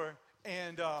the door,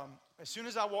 and as soon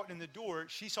as I walked in the door,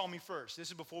 she saw me first. This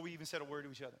is before we even said a word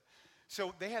to each other.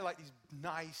 So they had like these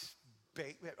nice,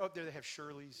 up there they have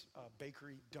Shirley's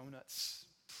Bakery donuts,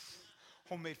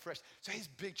 homemade fresh. So these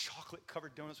big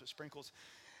chocolate-covered donuts with sprinkles.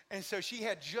 And so she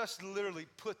had just literally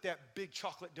put that big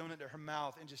chocolate donut to her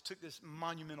mouth and just took this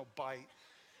monumental bite.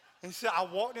 And so I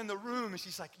walked in the room, and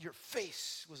she's like, your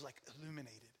face was like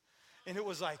illuminated. And it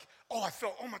was like, oh, I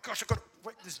felt, oh my gosh, I got to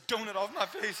wipe this donut off my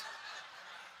face.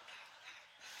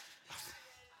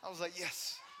 I was like,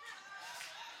 yes.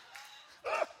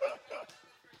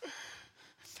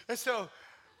 And so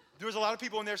there was a lot of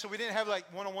people in there, so we didn't have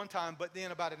like one-on-one time, but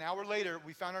then about an hour later,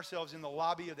 we found ourselves in the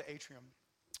lobby of the atrium,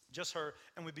 just her,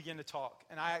 and we began to talk.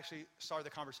 And I actually started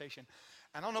the conversation.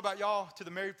 And I don't know about y'all, to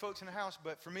the married folks in the house,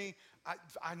 but for me,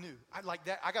 I knew. I like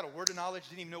that. I got a word of knowledge,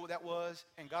 didn't even know what that was.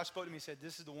 And God spoke to me and said,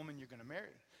 this is the woman you're going to marry.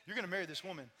 You're going to marry this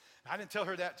woman. And I didn't tell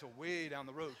her that till way down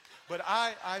the road. But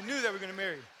I knew that we were going to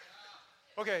marry.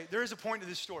 Okay, there is a point to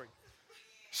this story.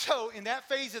 So in that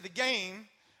phase of the game,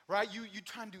 right, you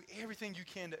try and do everything you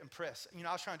can to impress. You know,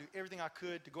 I was trying to do everything I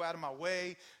could to go out of my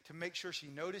way to make sure she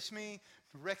noticed me,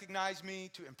 to recognize me,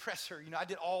 to impress her. You know, I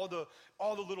did all the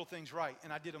little things right,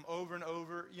 and I did them over and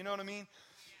over. You know what I mean?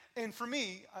 And for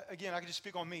me, again, I can just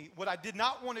speak on me. What I did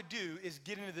not want to do is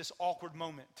get into this awkward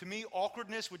moment. To me,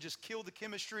 awkwardness would just kill the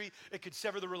chemistry. It could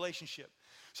sever the relationship.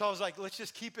 So I was like, let's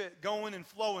just keep it going and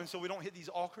flowing so we don't hit these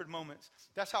awkward moments.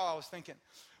 That's how I was thinking.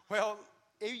 Well,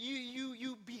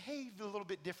 you behave a little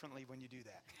bit differently when you do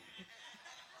that.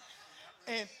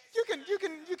 And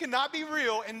you can not be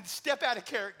real and step out of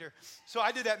character. So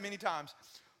I did that many times.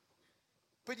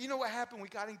 But you know what happened? We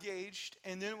got engaged,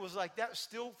 and then it was like that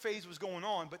still phase was going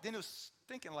on, but then it was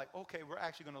thinking like, okay, we're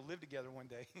actually going to live together one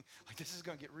day. Like this is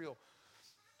going to get real.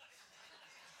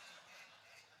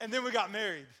 And then we got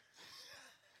married.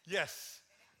 Yes.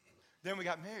 Then we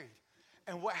got married.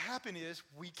 And what happened is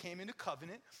we came into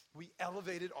covenant. We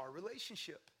elevated our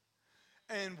relationship.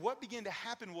 And what began to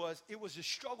happen was it was a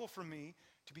struggle for me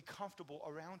to be comfortable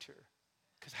around her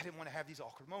because I didn't want to have these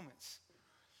awkward moments.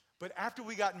 But after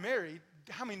we got married,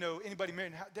 how many know anybody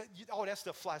married? All that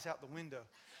stuff flies out the window.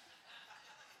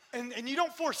 And you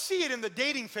don't foresee it in the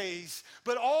dating phase,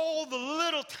 but all the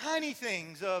little tiny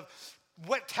things of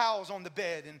wet towels on the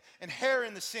bed and hair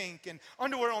in the sink and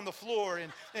underwear on the floor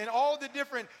and all the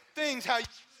different things how you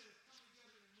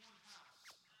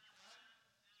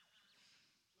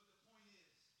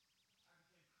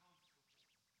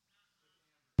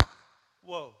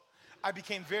Whoa. I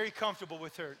became very comfortable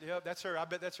with her. Yep, that's her. I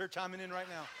bet that's her chiming in right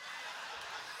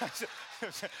now.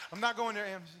 I'm not going there,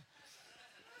 Am.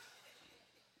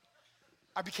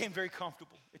 I became very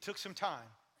comfortable. It took some time.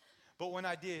 But when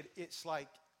I did, it's like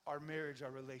our marriage,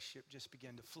 our relationship just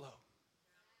began to flow.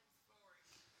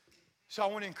 So I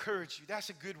want to encourage you. That's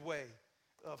a good way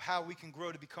of how we can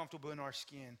grow to be comfortable in our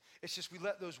skin. It's just we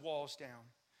let those walls down.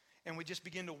 And we just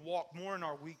begin to walk more in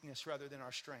our weakness rather than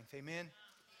our strength. Amen?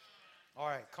 All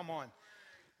right, come on.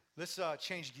 Let's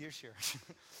change gears here.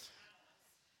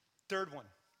 Third one,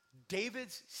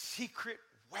 David's secret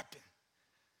weapon.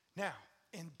 Now,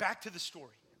 and back to the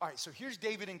story. All right, so here's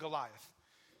David and Goliath.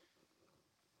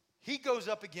 He goes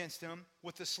up against him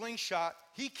with the slingshot.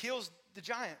 He kills the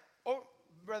giant. Or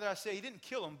rather I say he didn't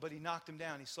kill him, but he knocked him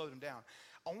down. He slowed him down.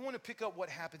 I want to pick up what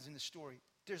happens in the story.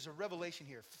 There's a revelation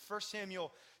here. 1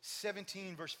 Samuel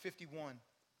 17, verse 51.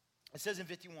 It says in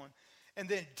 51, and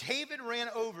then David ran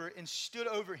over and stood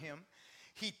over him.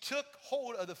 He took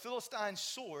hold of the Philistine's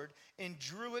sword and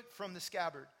drew it from the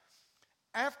scabbard.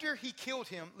 After he killed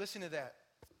him, listen to that.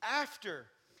 After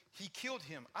he killed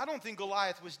him, I don't think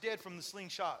Goliath was dead from the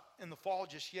slingshot in the fall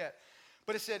just yet.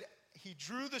 But it said he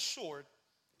drew the sword.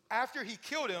 After he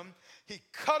killed him, he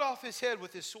cut off his head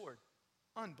with his sword.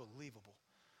 Unbelievable.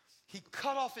 He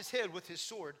cut off his head with his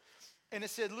sword. And it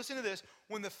said, listen to this,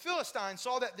 when the Philistines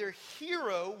saw that their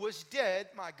hero was dead,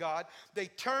 my God, they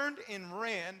turned and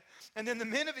ran. And then the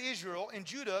men of Israel and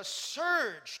Judah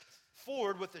surged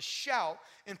forward with a shout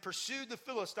and pursued the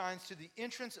Philistines to the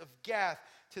entrance of Gath,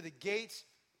 to the gates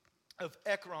of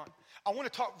Ekron. I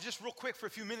want to talk just real quick for a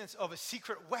few minutes of a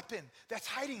secret weapon that's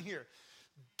hiding here.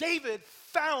 David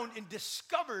found and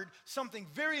discovered something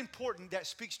very important that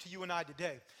speaks to you and I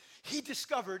today. He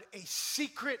discovered a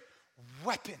secret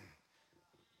weapon.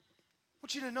 I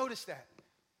want you to notice that.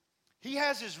 He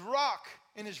has his rock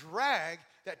and his rag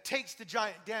that takes the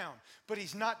giant down, but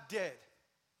he's not dead.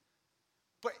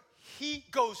 But he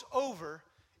goes over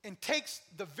and takes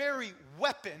the very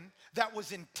weapon that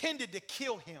was intended to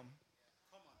kill him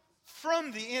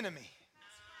from the enemy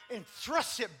and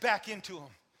thrusts it back into him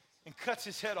and cuts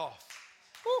his head off.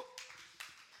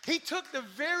 Woo. He took the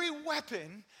very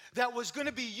weapon that was going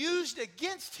to be used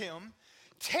against him,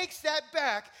 takes that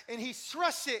back, and he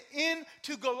thrusts it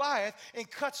into Goliath and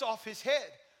cuts off his head.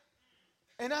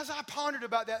 And as I pondered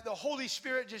about that, the Holy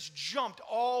Spirit just jumped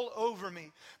all over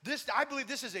me. I believe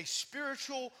this is a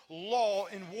spiritual law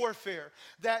in warfare,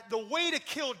 that the way to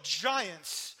kill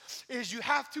giants is you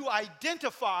have to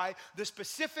identify the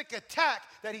specific attack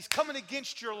that he's coming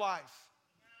against your life.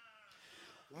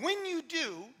 When you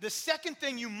do, the second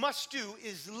thing you must do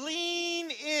is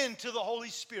lean into the Holy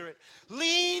Spirit.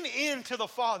 Lean into the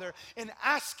Father and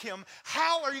ask him,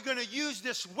 how are you going to use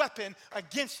this weapon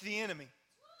against the enemy?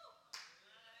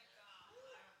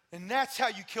 And that's how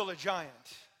you kill a giant.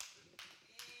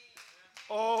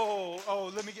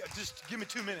 Just give me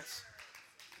 2 minutes.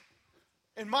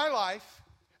 In my life,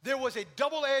 there was a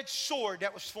double-edged sword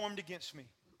that was formed against me.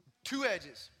 2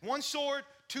 edges. One sword,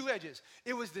 2 edges.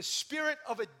 It was the spirit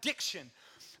of addiction.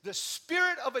 The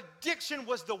spirit of addiction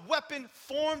was the weapon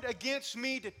formed against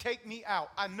me to take me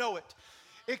out. I know it.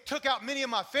 It took out many of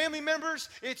my family members.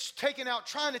 It's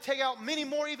trying to take out many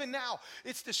more even now.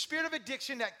 It's the spirit of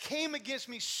addiction that came against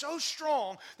me so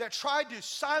strong that tried to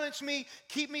silence me,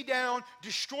 keep me down,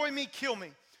 destroy me, kill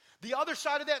me. The other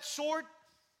side of that sword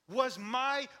was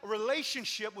my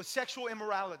relationship with sexual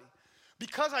immorality.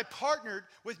 Because I partnered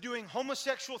with doing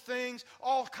homosexual things,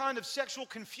 all kind of sexual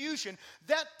confusion,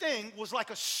 that thing was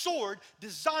like a sword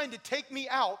designed to take me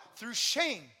out through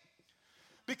shame.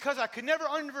 Because I could never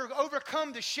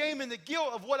overcome the shame and the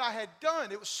guilt of what I had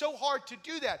done. It was so hard to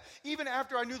do that, even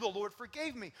after I knew the Lord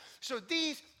forgave me. So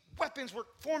these weapons were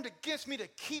formed against me to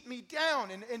keep me down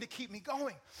and to keep me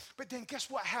going. But then guess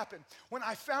what happened? When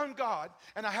I found God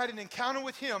and I had an encounter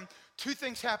with him, 2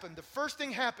 things happened. The first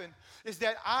thing happened is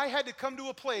that I had to come to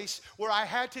a place where I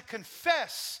had to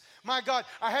confess. My God,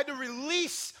 I had to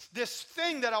release this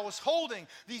thing that I was holding,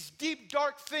 these deep,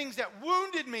 dark things that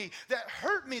wounded me, that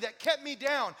hurt me, that kept me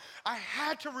down. I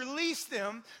had to release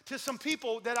them to some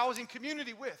people that I was in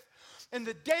community with. And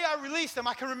the day I released them,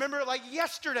 I can remember it like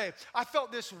yesterday. I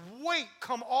felt this weight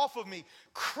come off of me.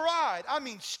 Cried.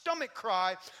 Stomach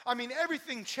cry.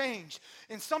 Everything changed.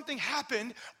 And something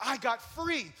happened. I got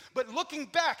free. But looking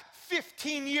back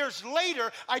 15 years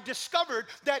later, I discovered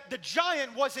that the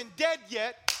giant wasn't dead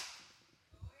yet.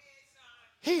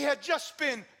 He had just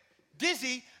been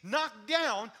dizzy, knocked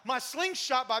down. My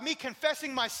slingshot, by me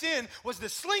confessing my sin, was the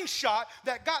slingshot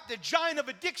that got the giant of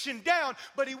addiction down,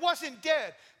 but he wasn't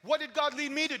dead. What did God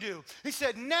lead me to do? He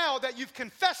said, now that you've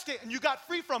confessed it and you got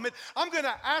free from it, I'm going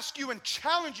to ask you and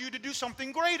challenge you to do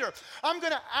something greater. I'm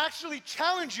going to actually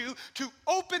challenge you to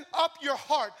open up your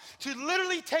heart, to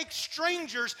literally take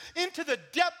strangers into the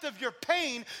depth of your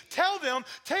pain, tell them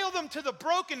to the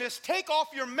brokenness, take off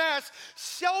your mask,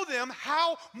 show them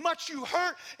how much you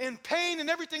hurt and pain and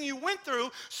everything you went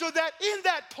through, so that in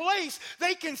that place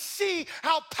they can see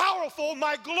how powerful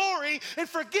my glory and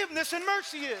forgiveness and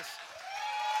mercy is.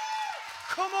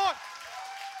 Come on.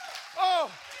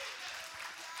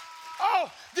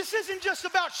 Oh, this isn't just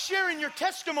about sharing your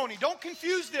testimony. Don't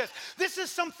confuse this. This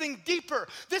is something deeper.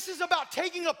 This is about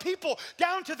taking a people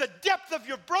down to the depth of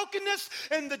your brokenness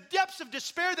and the depths of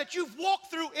despair that you've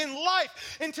walked through in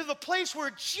life, into the place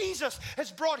where Jesus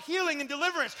has brought healing and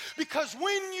deliverance. Because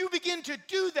when you begin to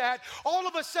do that, all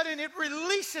of a sudden it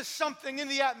releases something in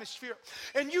the atmosphere.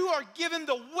 And you are given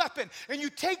the weapon, and you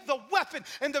take the weapon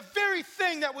and the very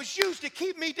thing that was used to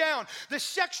keep me down, the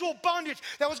sexual bondage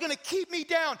that was going to keep me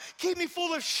down, keep me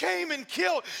full of shame and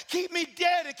guilt, keep me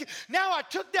dead. Now I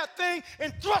took that thing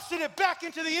and thrusted it back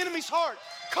into the enemy's heart.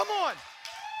 Come on.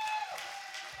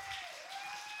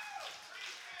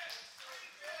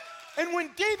 And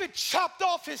when David chopped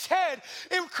off his head,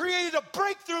 it created a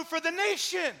breakthrough for the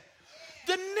nation.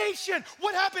 The nation,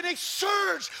 what happened? A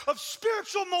surge of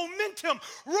spiritual momentum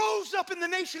rose up in the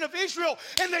nation of Israel,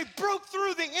 and they broke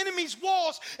through the enemy's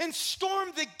walls and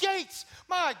stormed the gates.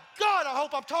 My God, I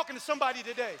hope I'm talking to somebody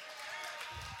today.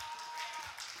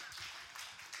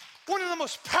 One of the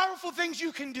most powerful things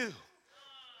you can do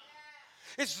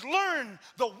is learn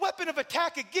the weapon of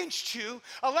attack against you,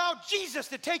 allow Jesus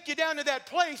to take you down to that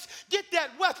place, get that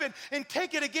weapon, and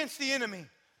take it against the enemy.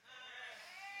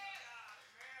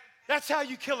 That's how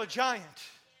you kill a giant.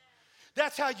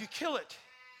 That's how you kill it.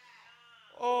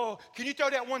 Oh, can you throw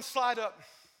that one slide up?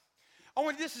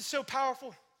 This is so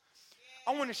powerful.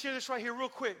 I want to share this right here real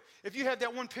quick. If you had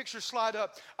that one picture slide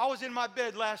up, I was in my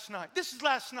bed last night. This is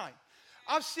last night.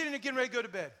 I was sitting there getting ready to go to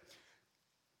bed.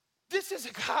 This is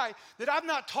a guy that I've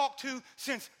not talked to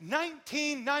since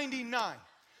 1999.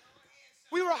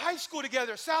 We were high school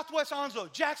together, Southwest Onslow,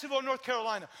 Jacksonville, North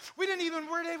Carolina. We weren't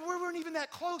even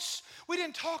that close. We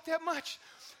didn't talk that much.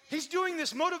 He's doing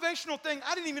this motivational thing.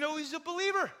 I didn't even know he's a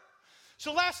believer.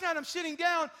 So last night I'm sitting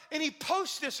down and he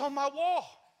posts this on my wall.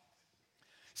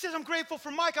 He says, I'm grateful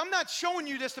for Mike. I'm not showing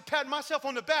you this to pat myself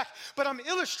on the back, but I'm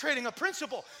illustrating a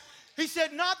principle. He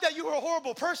said, not that you were a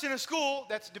horrible person in school.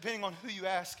 That's depending on who you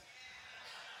ask.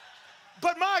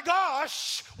 But my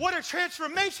gosh, what a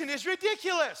transformation is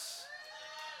ridiculous.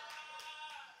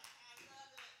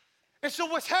 And so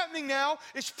what's happening now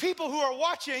is people who are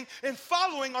watching and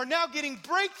following are now getting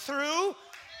breakthrough.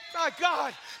 My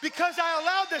God, because I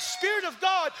allowed the Spirit of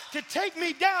God to take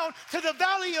me down to the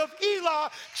valley of Elah,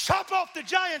 chop off the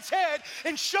giant's head,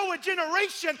 and show a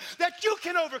generation that you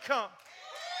can overcome.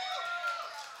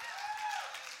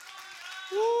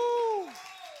 Woo.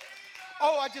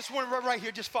 Oh, I just want to right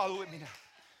here, just follow with me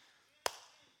now.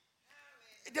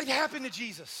 It happened to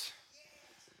Jesus.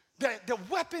 The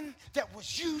weapon that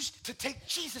was used to take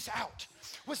Jesus out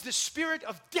was the spirit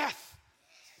of death.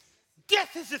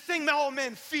 Death is the thing that all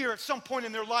men fear at some point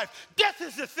in their life. Death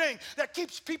is the thing that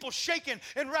keeps people shaking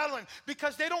and rattling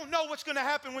because they don't know what's going to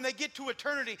happen when they get to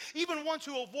eternity. Even ones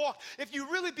who have walked, if you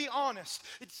really be honest,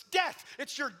 it's death.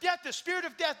 It's your death, the spirit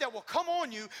of death that will come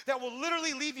on you, that will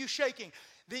literally leave you shaking.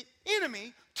 The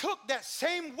enemy took that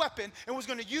same weapon and was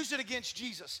going to use it against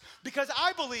Jesus because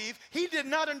I believe he did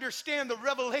not understand the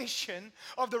revelation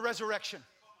of the resurrection.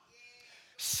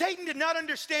 Satan did not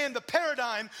understand the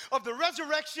paradigm of the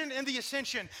resurrection and the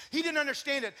ascension. He didn't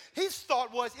understand it. His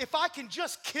thought was, if I can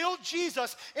just kill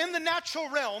Jesus in the natural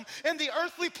realm, in the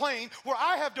earthly plane where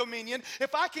I have dominion,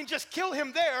 if I can just kill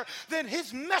him there, then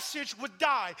his message would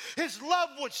die. His love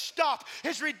would stop.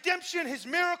 His redemption, his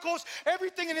miracles,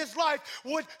 everything in his life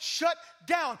would shut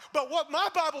down. But what my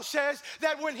Bible says,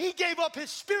 that when he gave up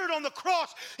his spirit on the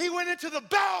cross, he went into the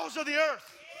bowels of the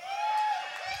earth.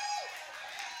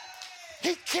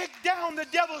 He kicked down the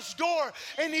devil's door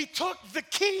and he took the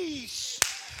keys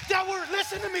that were,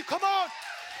 listen to me, come on.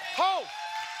 Oh.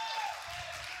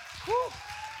 Whew.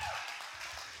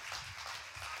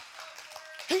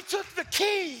 He took the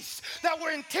keys that were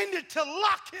intended to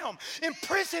lock him,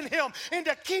 imprison him, and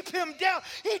to keep him down.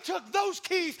 He took those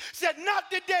keys, said, not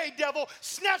today, devil,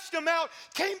 snatched them out,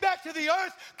 came back to the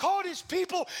earth, called his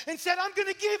people, and said, I'm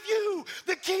going to give you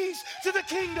the keys to the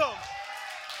kingdom.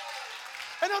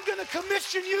 And I'm going to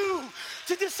commission you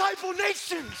to disciple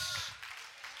nations.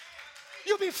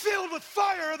 You'll be filled with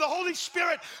fire of the Holy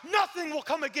Spirit. Nothing will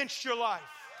come against your life.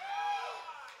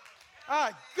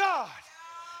 Ah, God.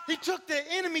 He took the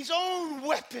enemy's own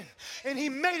weapon and he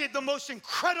made it the most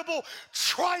incredible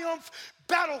triumph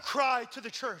battle cry to the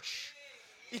church.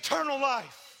 Eternal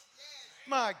life.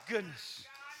 My goodness.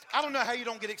 I don't know how you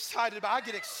don't get excited, but I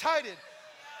get excited.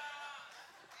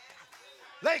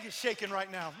 Leg is shaking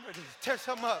right now. I'm ready to tear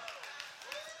something up.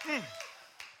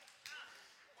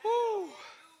 Woo.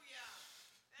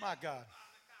 My God.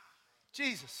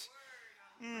 Jesus.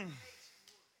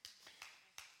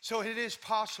 So it is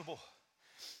possible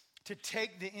to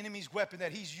take the enemy's weapon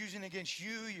that he's using against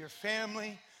you, your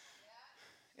family,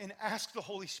 and ask the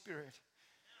Holy Spirit,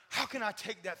 how can I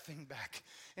take that thing back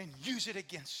and use it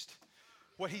against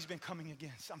what he's been coming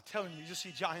against? I'm telling you, you'll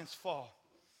see giants fall.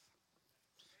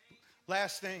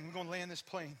 Last thing, we're going to land this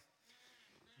plane.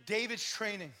 David's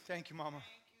training. Thank you, Mama.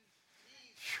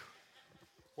 Whew.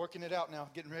 Working it out now,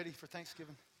 getting ready for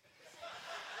Thanksgiving.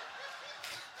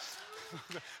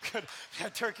 Good.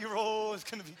 That turkey roll is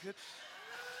going to be good.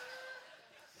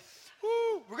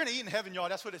 Woo. We're going to eat in heaven, y'all.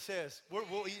 That's what it says.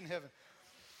 We'll eat in heaven.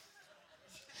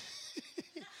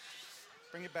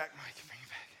 Bring it back, Mike. Bring it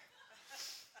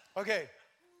back. Okay.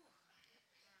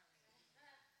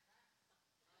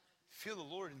 Feel the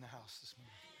Lord in the house this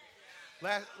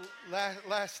morning.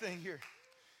 Last thing here.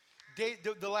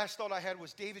 The last thought I had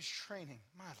was David's training.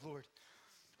 My Lord.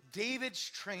 David's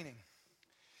training.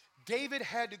 David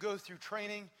had to go through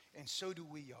training, and so do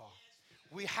we, y'all.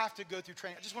 We have to go through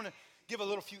training. I just want to give a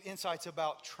little few insights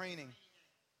about training.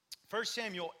 1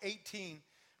 Samuel 18,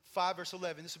 5 verse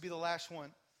 11. This will be the last one.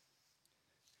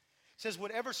 It says,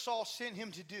 whatever Saul sent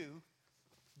him to do,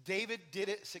 David did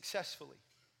it successfully.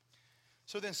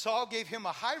 So then Saul gave him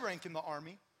a high rank in the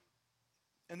army,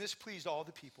 and this pleased all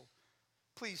the people.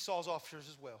 Pleased Saul's officers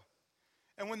as well.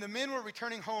 And when the men were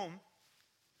returning home,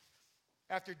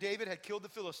 after David had killed the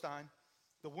Philistine,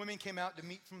 the women came out to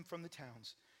meet from the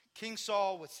towns. King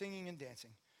Saul was singing and dancing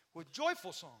with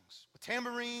joyful songs, with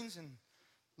tambourines and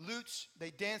lutes. They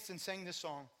danced and sang this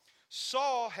song.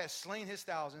 Saul has slain his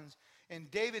thousands,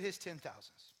 and David his 10,000s.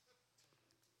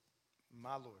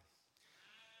 My Lord.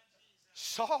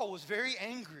 Saul was very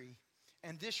angry,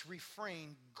 and this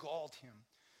refrain galled him.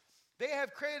 They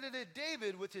have credited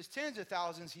David with his tens of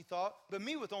thousands, he thought, but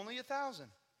me with only 1,000.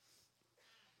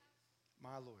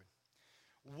 My Lord.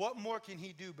 What more can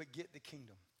he do but get the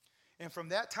kingdom? And from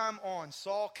that time on,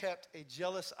 Saul kept a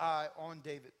jealous eye on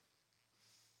David.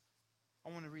 I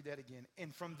want to read that again.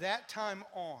 And from that time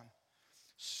on,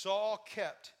 Saul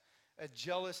kept a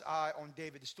jealous eye on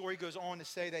David. The story goes on to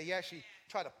say that he actually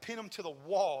tried to pin him to the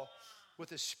wall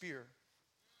with a spear.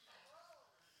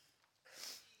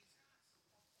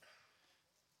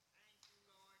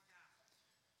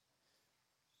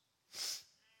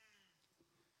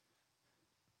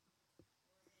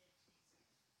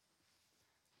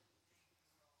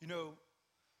 You know,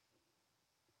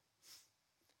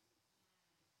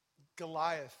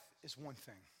 Goliath is one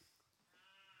thing.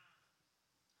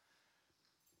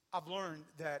 I've learned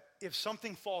that if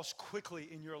something falls quickly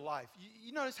in your life,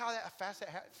 you notice how fast that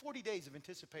happened? 40 days of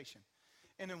anticipation.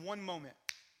 And in one moment,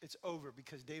 it's over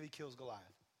because David kills Goliath.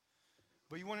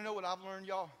 But you want to know what I've learned,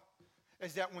 y'all?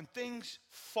 Is that when things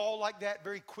fall like that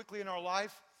very quickly in our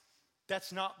life,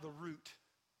 that's not the root.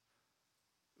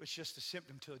 It's just a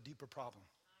symptom to a deeper problem.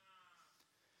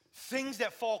 Things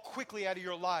that fall quickly out of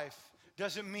your life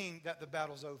doesn't mean that the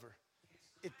battle's over.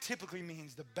 It typically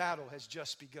means the battle has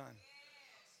just begun.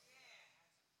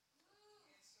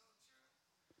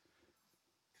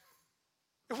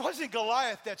 It wasn't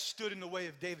Goliath that stood in the way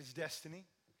of David's destiny.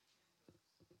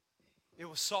 It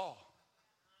was Saul.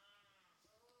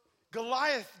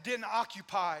 Goliath didn't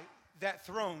occupy that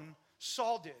throne.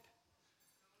 Saul did.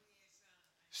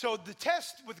 So the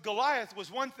test with Goliath was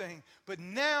one thing, but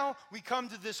now we come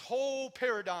to this whole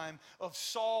paradigm of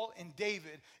Saul and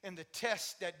David and the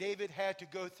test that David had to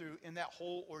go through in that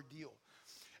whole ordeal.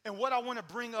 And what I want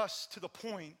to bring us to the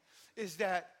point is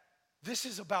that this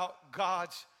is about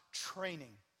God's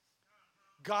training.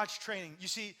 God's training. You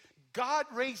see, God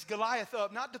raised Goliath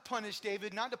up not to punish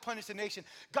David, not to punish the nation.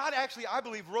 God actually, I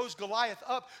believe, rose Goliath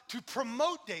up to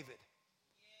promote David.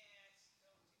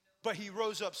 But he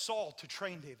rose up Saul to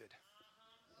train David.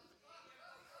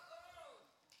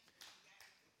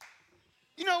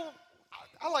 You know,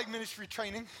 I like ministry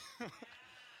training.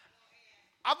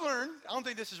 I've learned, I don't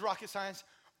think this is rocket science,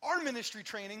 our ministry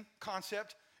training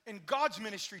concept and God's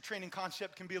ministry training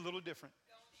concept can be a little different.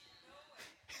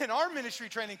 In our ministry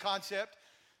training concept,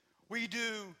 we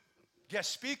do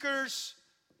guest speakers,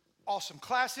 awesome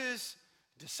classes,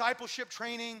 discipleship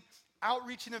training,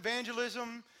 outreach and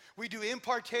evangelism. We do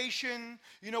impartation.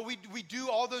 You know, we do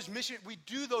all those we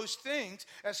do those things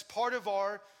as part of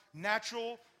our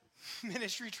natural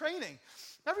ministry training.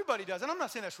 Everybody does. And I'm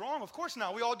not saying that's wrong. Of course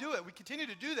not. We all do it. We continue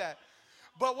to do that.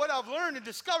 But what I've learned and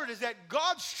discovered is that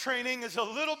God's training is a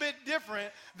little bit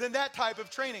different than that type of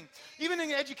training. Even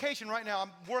in education right now,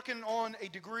 I'm working on a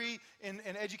degree in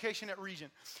education at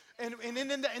Regent. And in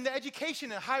the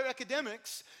education and higher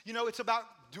academics, you know, it's about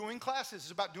doing classes.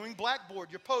 It's about doing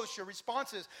Blackboard, your posts, your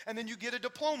responses, and then you get a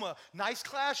diploma, nice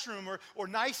classroom or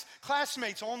nice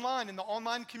classmates online in the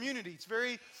online community. It's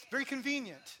very, very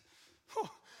convenient. Whew.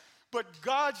 But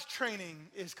God's training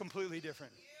is completely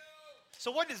different. So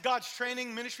what does God's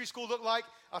training ministry school look like?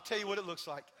 I'll tell you what it looks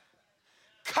like.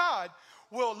 God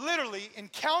will literally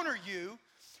encounter you,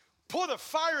 pour the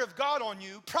fire of God on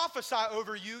you, prophesy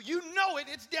over you. You know it.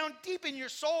 It's down deep in your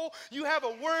soul. You have a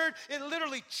word. It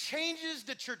literally changes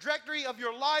the trajectory of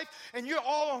your life, and you're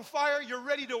all on fire. You're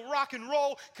ready to rock and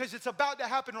roll because it's about to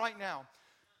happen right now.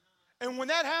 And when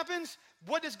that happens,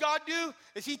 what does God do?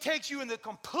 Is he takes you in the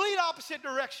complete opposite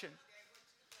direction.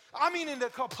 I mean, in the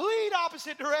complete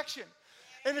opposite direction.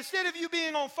 And instead of you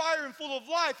being on fire and full of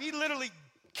life, he literally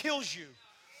kills you.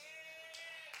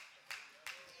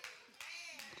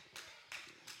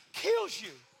 Kills you.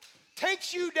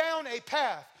 Takes you down a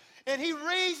path. And he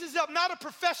raises up not a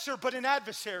professor, but an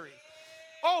adversary.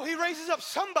 Oh, he raises up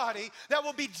somebody that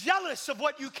will be jealous of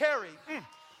what you carry.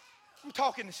 I'm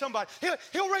talking to somebody.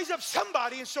 He'll raise up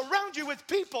somebody and surround you with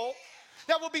people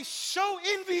that will be so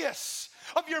envious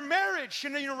of your marriage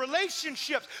and your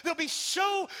relationships. They'll be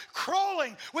so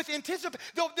crawling with anticipation.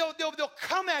 They'll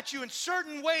come at you in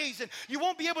certain ways, and you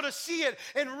won't be able to see it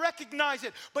and recognize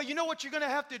it. But you know what you're going to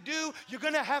have to do? You're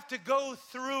going to have to go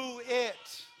through it.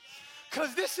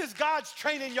 Because this is God's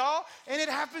training, y'all, and it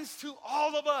happens to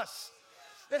all of us.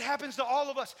 It happens to all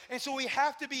of us. And so we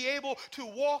have to be able to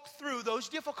walk through those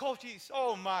difficulties.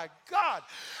 Oh, my God.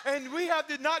 And we have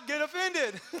to not get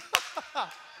offended.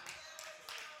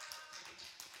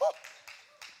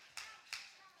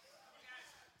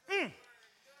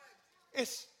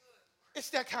 It's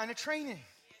that kind of training.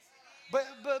 But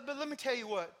let me tell you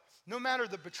what. No matter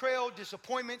the betrayal,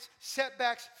 disappointments,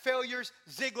 setbacks, failures,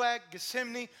 Ziklag,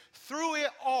 Gethsemane, through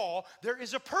it all, there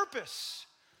is a purpose.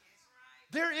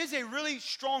 There is a really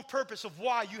strong purpose of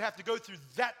why you have to go through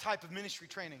that type of ministry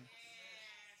training.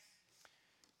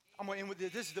 I'm going to end with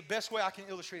this. This is the best way I can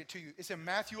illustrate it to you. It's in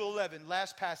Matthew 11,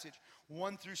 last passage,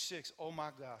 1 through 6. Oh, my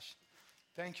gosh.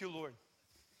 Thank you, Lord.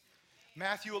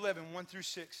 Matthew 11, 1 through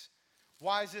 6.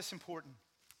 Why is this important?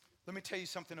 Let me tell you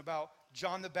something about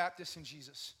John the Baptist and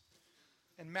Jesus.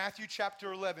 In Matthew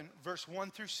chapter 11, verse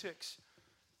 1 through 6,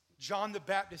 John the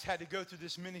Baptist had to go through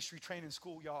this ministry training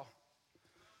school, y'all.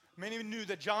 Many knew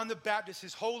that John the Baptist,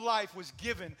 his whole life was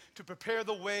given to prepare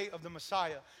the way of the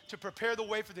Messiah, to prepare the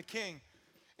way for the King.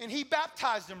 And he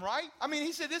baptized them, right? I mean,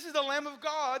 he said, this is the Lamb of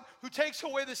God who takes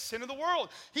away the sin of the world.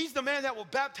 He's the man that will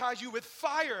baptize you with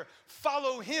fire.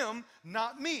 Follow him,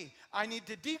 not me. I need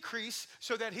to decrease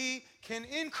so that he can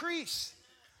increase.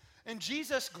 And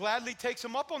Jesus gladly takes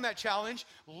him up on that challenge,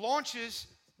 launches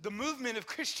the movement of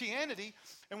Christianity.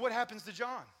 And what happens to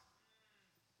John?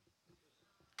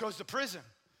 Goes to prison.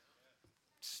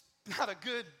 It's not a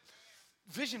good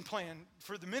vision plan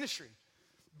for the ministry.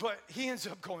 But he ends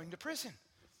up going to prison.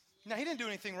 Now, he didn't do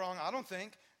anything wrong, I don't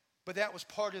think, but that was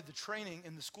part of the training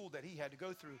in the school that he had to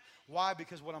go through. Why?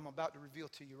 Because what I'm about to reveal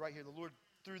to you right here, the Lord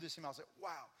threw this in me. I was like, wow.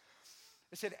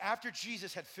 It said, after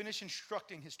Jesus had finished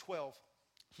instructing his 12,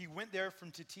 he went there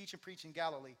to teach and preach in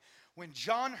Galilee. When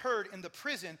John heard in the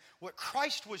prison what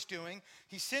Christ was doing,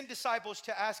 he sent disciples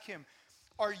to ask him,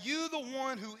 are you the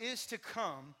one who is to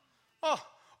come? Or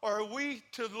are we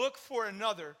to look for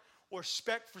another or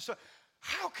expect for some?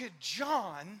 How could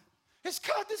John...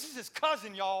 this is his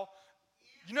cousin, y'all.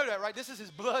 You know that, right? This is his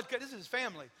blood. This is his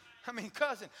family. I mean,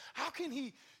 cousin. How can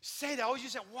he say that? I always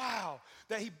just said, wow,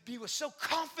 that he was so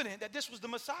confident that this was the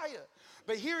Messiah.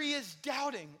 But here he is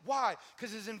doubting. Why?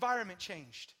 Because his environment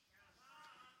changed.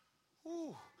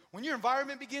 Ooh. When your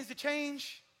environment begins to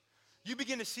change, you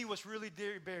begin to see what's really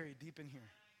buried deep in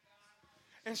here.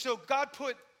 And so God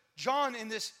put John in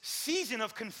this season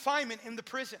of confinement in the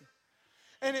prison.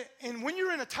 And when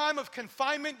you're in a time of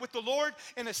confinement with the Lord,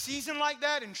 in a season like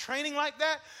that, in training like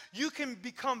that, you can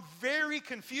become very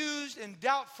confused and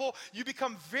doubtful. You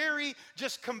become very,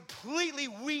 just completely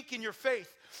weak in your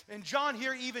faith. And John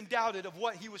here even doubted of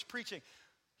what he was preaching.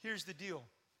 Here's the deal.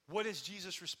 What does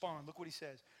Jesus respond? Look what he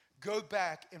says. Go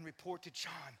back and report to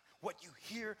John what you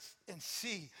hear and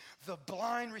see. The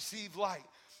blind receive light.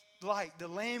 light, the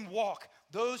lame walk,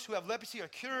 those who have leprosy are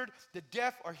cured, the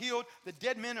deaf are healed, the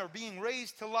dead men are being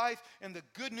raised to life, and the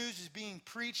good news is being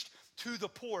preached to the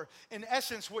poor. In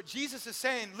essence, what Jesus is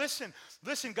saying, listen,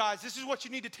 guys, this is what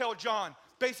you need to tell John.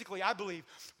 Basically, I believe,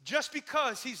 just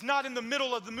because he's not in the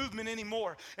middle of the movement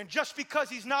anymore, and just because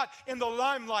he's not in the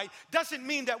limelight, doesn't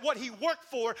mean that what he worked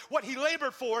for, what he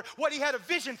labored for, what he had a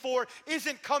vision for,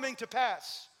 isn't coming to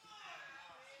pass.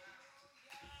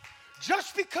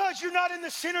 Just because you're not in the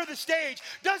center of the stage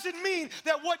doesn't mean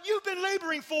that what you've been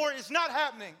laboring for is not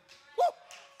happening. Woo!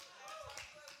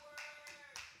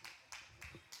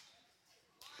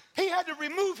 He had to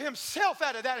remove himself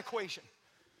out of that equation.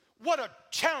 What a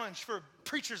challenge for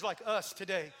preachers like us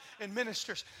today and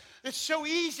ministers. It's so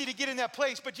easy to get in that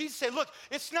place, but Jesus said, look,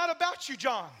 it's not about you,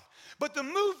 John, but the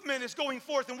movement is going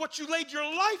forth, and what you laid your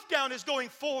life down is going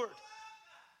forward.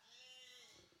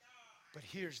 But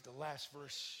here's the last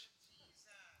verse.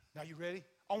 Now, you ready?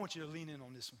 I want you to lean in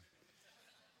on this one.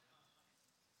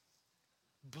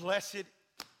 Blessed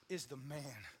is the man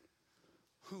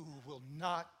who will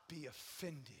not be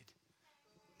offended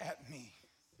at me.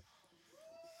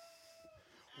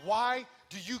 Why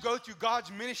do you go through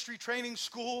God's ministry training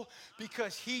school?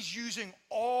 Because he's using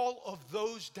all of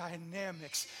those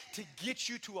dynamics to get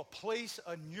you to a place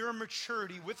in your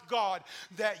maturity with God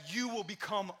that you will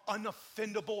become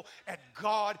unoffendable at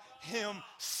God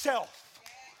himself.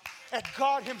 At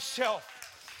God himself.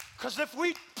 Because if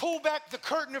we pull back the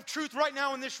curtain of truth right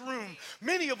now in this room,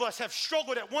 many of us have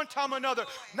struggled at one time or another,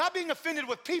 not being offended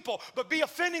with people, but be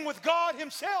offending with God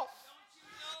himself.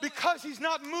 Because he's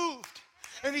not moved,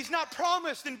 and he's not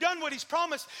promised and done what he's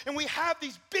promised, and we have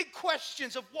these big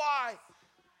questions of why.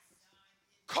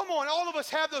 Come on, all of us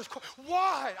have those questions.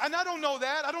 Why? And I don't know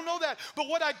that. But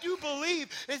what I do believe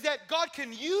is that God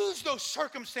can use those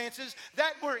circumstances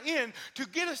that we're in to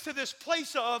get us to this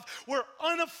place of we're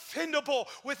unoffendable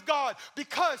with God.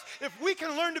 Because if we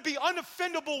can learn to be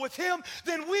unoffendable with him,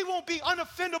 then we won't be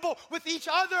unoffendable with each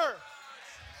other.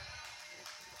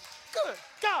 Good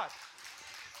God.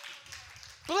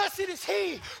 Blessed is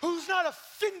he who's not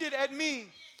offended at me.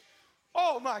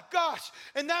 Oh my gosh.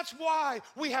 And that's why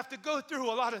we have to go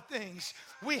through a lot of things.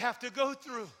 We have to go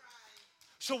through.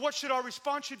 So what should our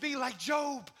response should be? Like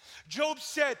Job. Job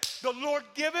said, the Lord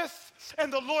giveth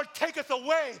and the Lord taketh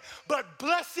away. But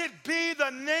blessed be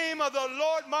the name of the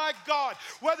Lord my God.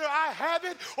 Whether I have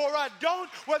it or I don't,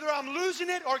 whether I'm losing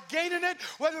it or gaining it,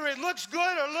 whether it looks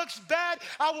good or looks bad,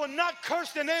 I will not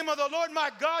curse the name of the Lord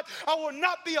my God. I will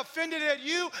not be offended at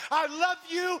you. I love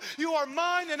you. You are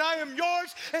mine and I am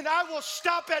yours. And I will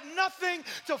stop at nothing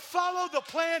to follow the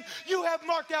plan you have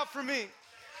marked out for me.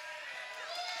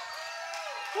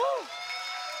 Woo.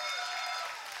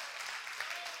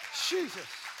 Jesus.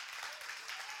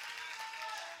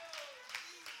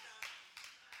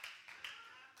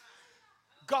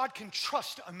 God can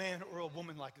trust a man or a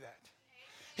woman like that.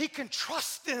 He can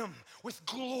trust them with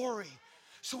glory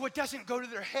so it doesn't go to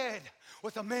their head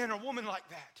with a man or woman like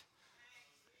that.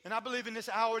 And I believe in this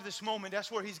hour, this moment, that's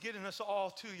where he's getting us all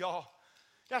to, y'all.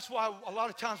 That's why a lot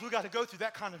of times we got to go through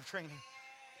that kind of training.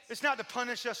 It's not to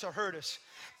punish us or hurt us,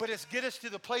 but it's get us to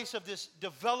the place of this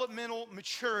developmental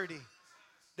maturity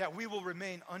that we will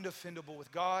remain unoffendable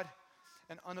with God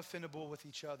and unoffendable with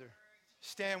each other.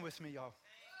 Stand with me, y'all.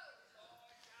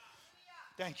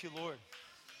 Thank you, Lord.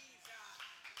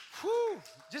 Whew.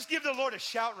 Just give the Lord a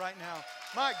shout right now.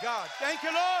 My God. Thank you,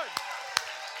 Lord.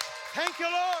 Thank you,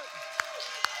 Lord.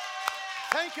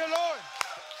 Thank you, Lord.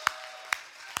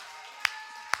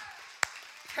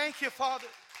 Thank you, Father.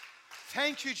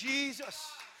 Thank you,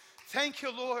 Jesus. Thank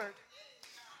you, Lord.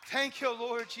 Thank you,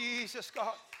 Lord Jesus,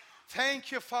 God.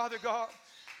 Thank you, Father God.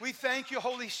 We thank you,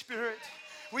 Holy Spirit.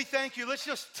 We thank you. Let's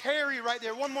just tarry right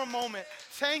there one more moment.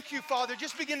 Thank you, Father.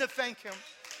 Just begin to thank him.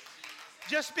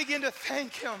 Just begin to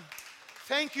thank him.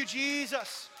 Thank you,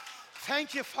 Jesus.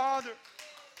 Thank you, Father.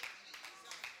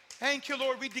 Thank you,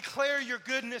 Lord. We declare your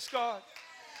goodness, God.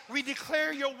 We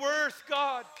declare your worth,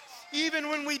 God. Even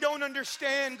when we don't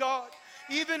understand, God.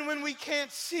 Even when we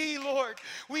can't see, Lord,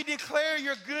 we declare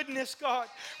your goodness, God.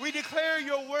 We declare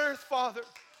your worth, Father.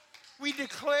 We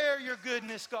declare your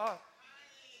goodness, God.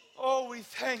 Oh, we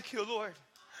thank you, Lord.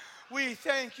 We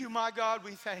thank you, my God.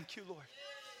 We thank you, Lord.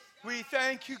 We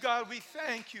thank you, God. We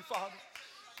thank you, Father.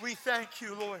 We thank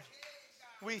you, Lord.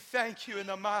 We thank you in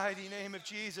the mighty name of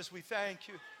Jesus. We thank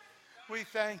you. We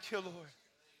thank you, Lord.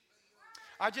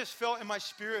 I just felt in my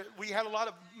spirit, we had a lot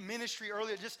of ministry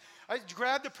earlier. I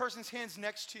grabbed the person's hands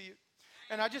next to you,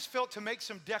 and I just felt to make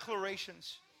some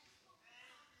declarations.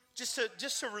 Just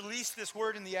to release this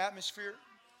word in the atmosphere.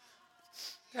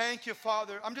 Thank you,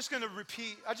 Father. I'm just going to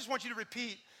repeat. I just want you to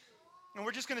repeat. And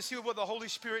we're just going to see what the Holy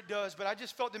Spirit does, but I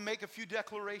just felt to make a few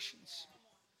declarations.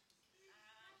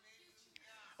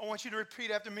 I want you to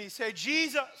repeat after me. Say,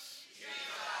 Jesus,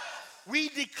 we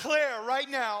declare right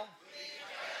now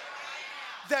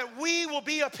that we will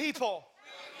be a people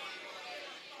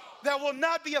that will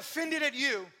not be offended at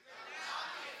you.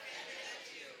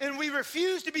 And we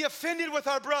refuse to be offended with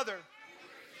our brother.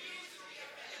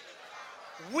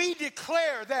 We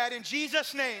declare that in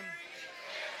Jesus' name.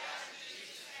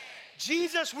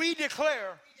 Jesus, we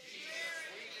declare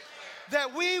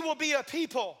that we will be a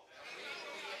people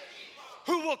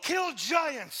who will kill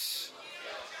giants,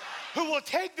 who will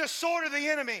take the sword of the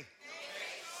enemy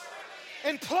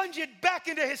and plunge it back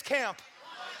into his camp.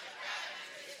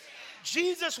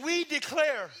 Jesus, we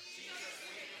declare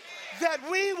that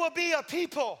we will be a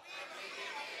people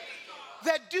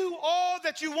that do all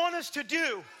that you want us to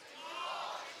do,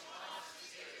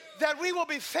 that we will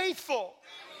be faithful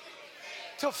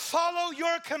to follow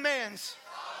your commands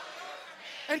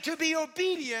and to be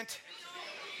obedient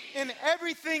in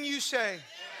everything you say.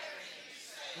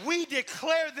 We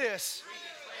declare this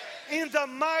in the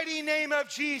mighty name of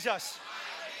Jesus.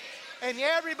 And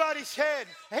everybody said,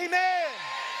 amen.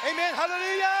 Amen.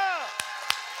 Hallelujah.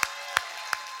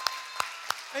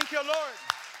 Thank you, Lord.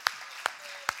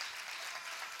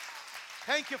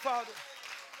 Thank you, Father.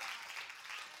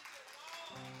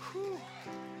 Whew.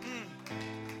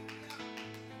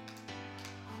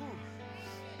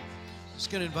 Just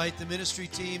going to invite the ministry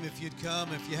team, if you'd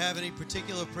come. If you have any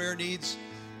particular prayer needs,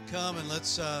 come and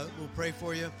we'll pray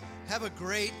for you. Have a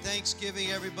great Thanksgiving,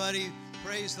 everybody.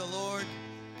 Praise the Lord.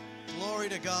 Glory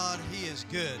to God. He is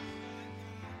good.